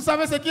said? Vous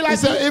savez ce qu'il a He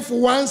dit? said, if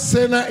one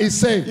sinner is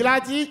saved, Il a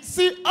dit,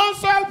 si un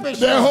seul the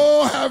pécheur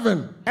whole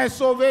heaven, est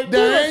sauvé, tout the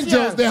le angels,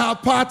 ciel, they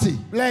have party.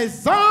 les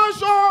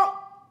anges ont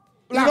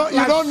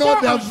You don't know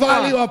the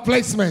value joie. of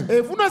placement.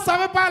 Et vous ne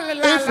savez pas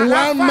If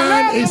la one man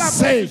valeur de is la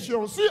saved,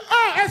 position. Si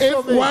un est If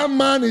sauvé, one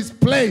man is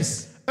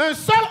placed, un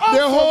seul homme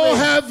the whole sauvé,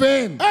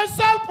 heaven, un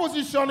seul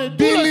positionné, tout le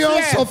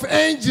billions ciel, of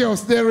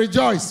angels, they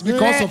rejoice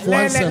because of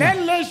one sinner.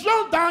 les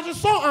légions d'anges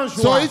sont en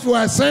So joie. if you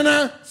are a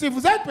sinner, Si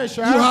vous êtes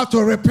pécheur, you have to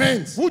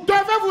repent. vous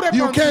devez vous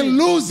You repentir. can't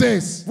lose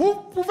this. Vous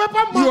ne pouvez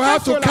pas You manquer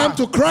have to cela. come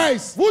to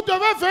Christ. Vous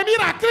devez venir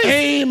à Christ.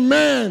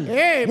 Amen.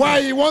 Amen.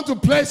 Why he want to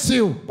place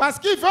you Parce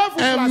qu'il veut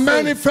vous and placer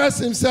manifest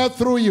himself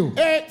through you.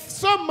 et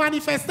se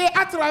manifester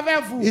à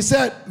travers vous. He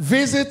said,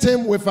 visit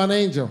him with an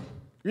angel.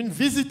 Une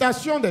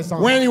visitation des anges.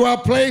 When you are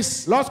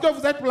placed, Lorsque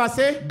vous êtes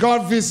placé,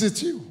 God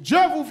visits you. Dieu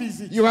vous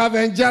visite. You have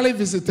angelic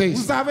visitation.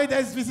 Vous avez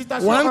des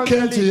visitations One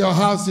came to angéliques. your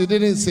house, you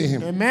didn't see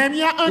him. Et même il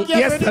y a un qui est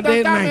venu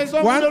Yesterday dans ta night, maison,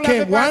 vous ne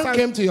l'avez pas one senti.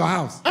 came to your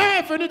house. Un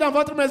est venu dans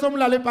votre maison, vous ne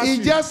l'avez pas He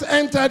su. just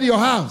entered your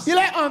house. Il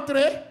est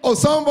entré. Oh,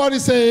 somebody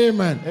say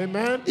amen.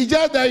 Amen. It's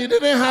just that you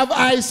didn't have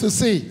eyes to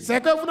see. C'est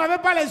que vous n'avez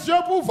pas les yeux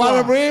pour But voir.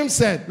 Abraham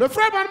said, Le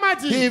frère Branham a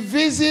dit, he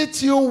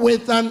visits you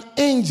with an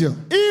angel.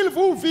 il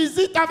vous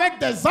visite avec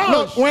des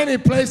Look, anges. when he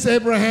placed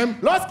Abraham,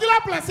 Lorsqu'il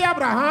a placé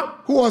Abraham,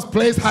 who was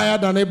placed higher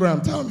than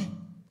Abraham, tell me,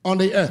 on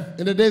the earth,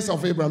 in the days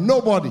of Abraham?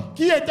 Nobody.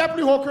 qui était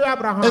plus haut que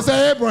Abraham? They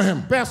say,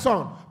 Abraham,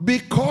 Personne.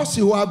 because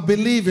you have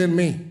believed in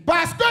me,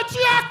 Parce que tu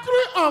as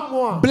cru en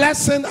moi.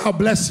 blessing, I'll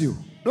bless you.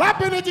 La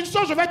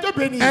bénédiction, je vais te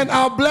bénir. And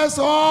I'll bless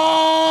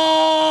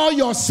all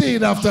your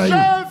seed after Je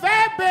you.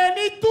 vais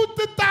bénir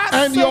toute ta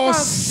And your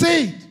semence.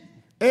 seed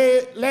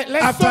Et les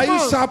after you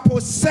semences, shall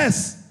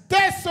possess. tes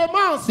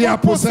semences They are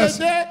vont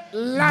posséder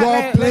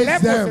God les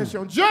placed them.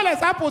 possessions. Dieu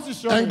les a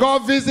positionnés. And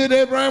God visited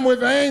Abraham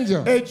with an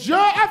angel. Et Dieu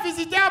a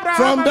visité Abraham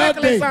From avec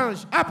that les day,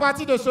 anges. À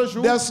partir de ce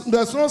jour,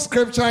 There's no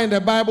scripture in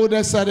the Bible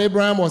that said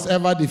Abraham was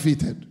ever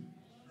defeated.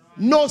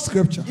 No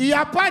scripture. Il n'y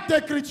a pas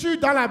d'écriture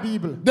dans la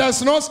Bible.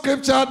 There's no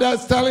scripture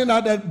that's telling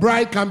that the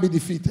bride can be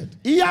defeated.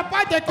 Il n'y a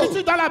pas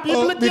d'écriture dans la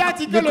Bible qui a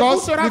dit que le coup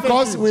sera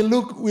because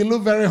vaincu. we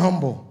look very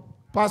humble.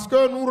 Parce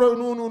que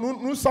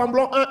nous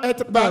semblons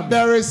être But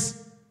there is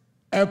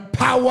a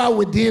power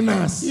within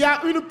us. Il y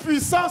a une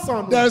puissance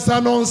en nous. There's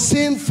an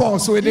unseen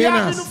force Il y within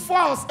a une us.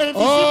 force invisible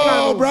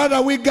en Oh, nous.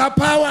 brother, we got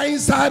power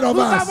inside of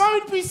Nous us. avons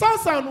une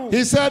puissance en nous.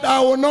 He said, I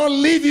will not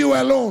leave you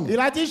alone. Il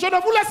a dit, je ne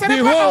vous laisserai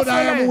Behold, pas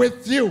I am orphelin.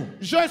 with you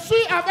Je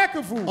suis avec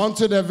vous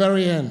unto the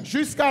very end.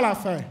 jusqu'à la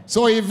fin.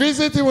 So he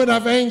visited with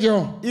an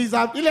angel. Il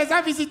les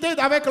a visités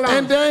avec And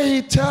l'ange. then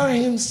he tell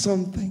him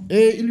something.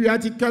 Et il lui a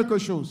dit quelque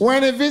chose.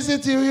 When he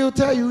visits you, he'll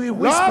tell you, he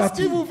whispers to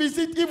Lorsqu'il you, vous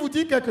visite, il vous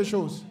dit quelque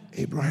chose.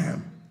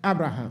 Abraham,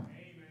 Abraham,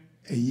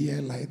 a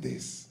year like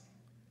this,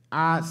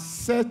 à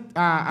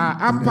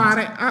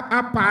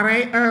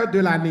pareille heure de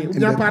l'année, ou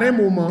bien pareil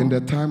moment, in the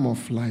time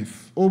of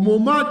life, au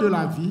moment de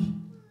la vie,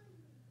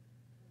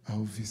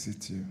 I'll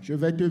visit you. je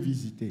vais te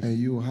visiter. And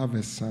you will have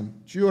a son.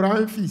 Tu auras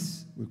un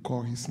fils. We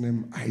call his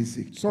name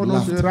Isaac. Son nom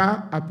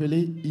sera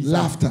appelé Isaac.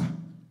 Laughter.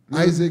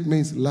 Isaac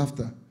means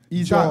laughter.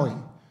 Isaac. Joy.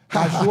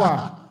 La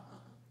joie.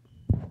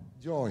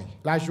 Joy.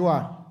 La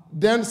joie.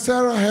 Then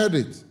Sarah heard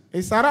it.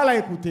 Et Sarah l'a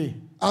écouté.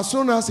 As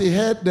soon as he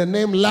heard the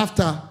name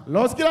laughter,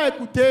 Lorsqu'il a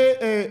écouté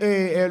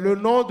le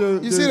nom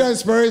you see the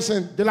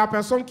inspiration? de la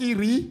personne qui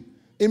rit,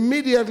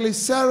 Immediately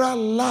Sarah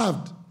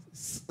laughed.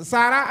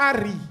 Sarah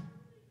a ri.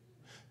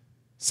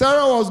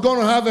 Sarah was going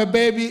to have a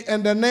baby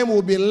and the name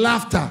will be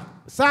laughter.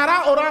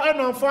 Sarah aura un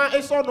enfant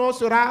et son nom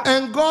sera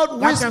And God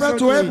la whispered personne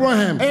to qui rit.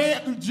 Abraham. Et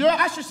Dieu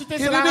a suscité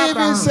He cela à didn't even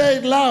Abraham. say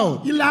it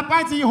loud. Il n'a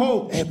pas dit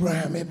haut.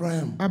 Abraham,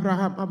 Abraham.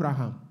 Abraham,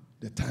 Abraham.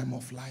 The time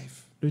of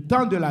life. Le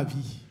temps de la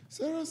vie.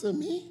 Sarah said,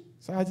 me?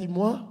 Sarah dit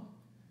moi.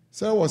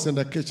 Sarah was in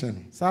the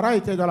kitchen. Sarah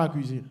était dans la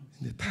cuisine.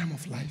 In the time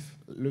of life.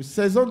 Le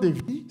saison de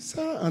vie.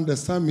 Sarah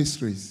understands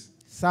mysteries.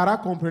 Sarah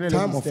comprenait le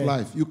Time of mystère.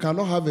 life. You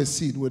cannot have a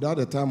seed without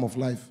a time of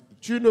life.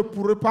 Tu ne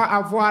pourrais pas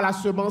avoir la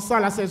semence sans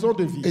la saison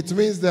de vie. It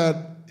means that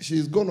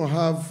she's going to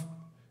have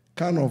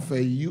kind of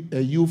a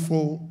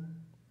youthful,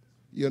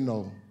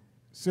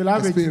 Cela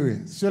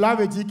experience.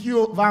 veut dire qu'il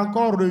va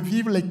encore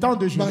revivre les temps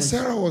de But jeunesse.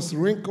 Sarah was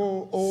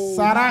wrinkled, old.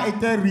 Sarah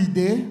était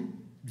ridée,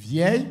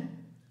 vieille.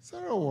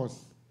 Sarah was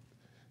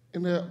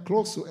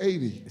close to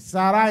 80,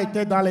 Sarah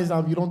était dans les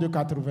environs de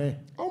 80,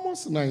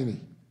 almost 90.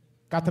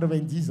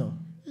 90 ans.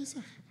 He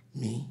said,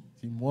 me?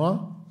 C'est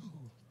moi,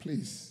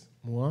 Please.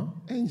 moi,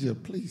 Angel,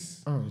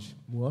 please. ange,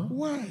 moi.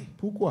 Why?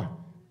 Pourquoi?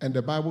 And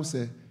the Bible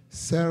said,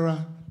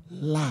 Sarah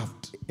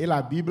laughed. Et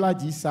la Bible a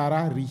dit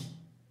Sarah rit.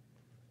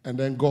 And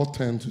then God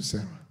turned to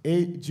Sarah.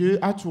 Et Dieu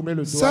a tourné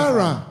le dos.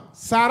 Sarah.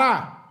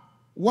 Sarah,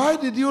 Why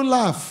did you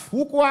laugh?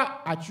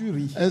 pourquoi as-tu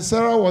ri? And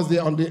Sarah was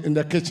there in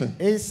the kitchen.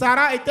 Et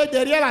Sarah était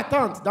derrière la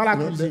tente, dans la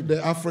cuisine. The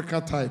Africa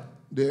type,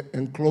 the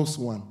enclosed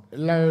one.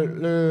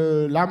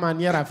 La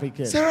manière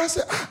africaine. Sarah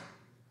said,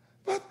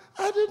 but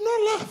I did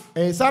not laugh.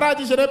 Et Sarah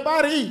dit, je n'ai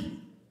pas ri.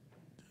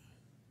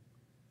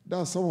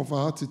 That's some of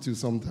our attitude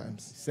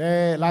sometimes.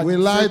 C'est We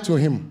lie to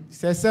him.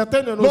 C'est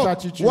certaines de nos Look,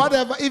 attitudes.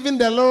 whatever, even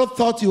the little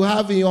thought you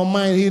have in your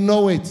mind, he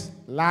know it.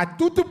 La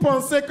toute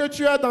pensée que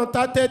tu as dans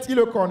ta tête, il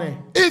le connaît.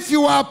 If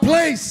you are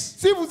placed,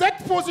 Si vous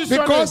êtes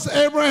positionné, because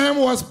Abraham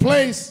was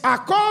placed, à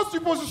cause du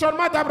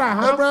positionnement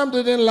d'Abraham, Abraham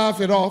didn't laugh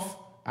it off.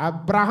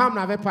 Abraham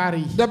n'avait pas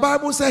ri. The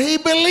Bible says he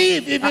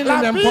believed even in La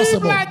the Bible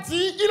impossible. a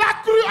dit, il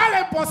a cru à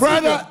l'impossible.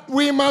 Brother,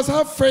 we must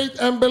have faith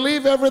and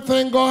believe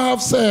everything God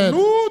has said.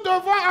 Nous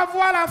devons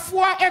avoir la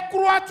foi et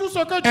croire tout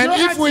ce que Dieu And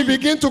a if we dit.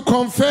 begin to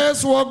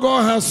confess what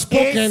God has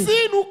Et spoken,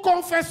 si nous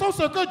confessons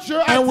ce que Dieu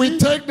a and we dit,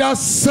 take that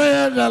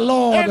said the et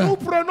nous Lord,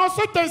 prenons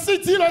ce ainsi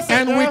dit le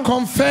and we Seigneur,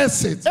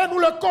 confess it, et nous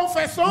le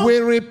confessons, we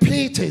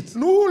repeat it,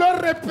 nous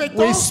le répétons,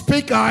 we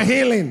speak our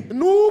healing.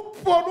 nous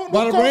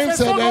But Abraham confessons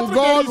said, then notre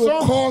God will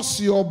guérison. cause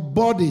your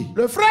body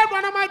Le frère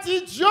Branham a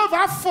dit, Dieu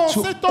va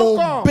forcer to ton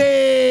corps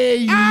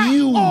obey à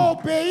you.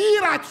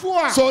 obéir à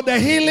toi. So the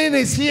healing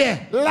is here.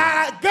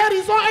 La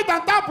guérison est dans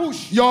ta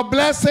bouche. Your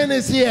blessing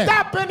is here.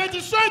 Ta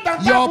bénédiction est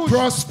dans ta Your bouche.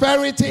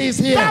 prosperity is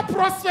Ta here.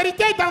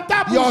 prospérité est dans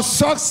ta Your bouche.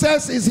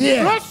 success is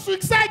here. Le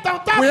succès est dans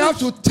ta We have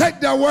bouche. to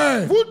take the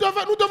word. Nous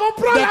devons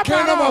prendre The la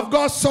kingdom parole. of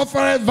God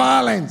suffered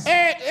violence.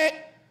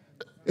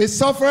 It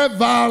suffered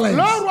violence.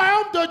 Le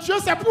royaume de Dieu,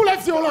 c'est pour les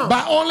violents.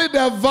 But only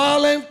the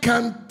violent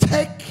can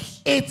take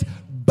it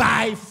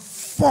by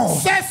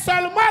force. C'est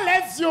seulement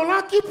les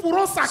violents qui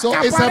pourront So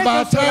s'accaparer it's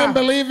about de cela. time,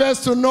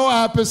 believers, to know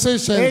our Et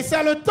position,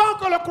 c'est le temps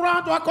que le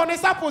croyant doit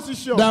connaître sa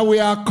position. that we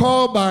are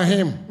called by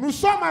Him, Nous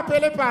sommes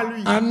appelés par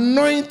lui.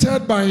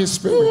 anointed by His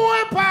Spirit,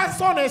 Point par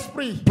son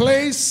esprit.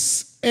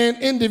 placed in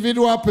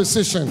individual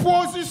position,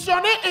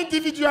 Positionné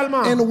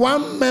individuellement. in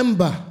one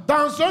member,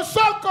 Dans un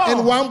seul corps.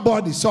 in one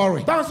body,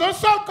 Dans un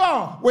seul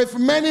corps. with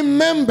many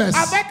members,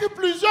 Avec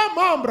plusieurs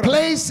membres.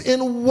 placed in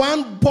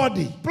one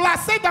body,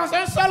 Placés dans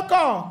un seul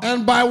corps.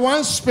 and by one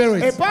Et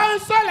Spirit, par un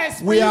seul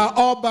esprit. we are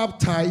all Nous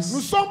baptized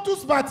sommes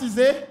tous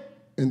baptisés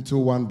into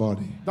one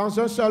body. dans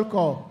un seul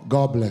corps.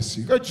 God bless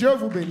you. Que Dieu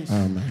vous bénisse.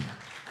 Amen.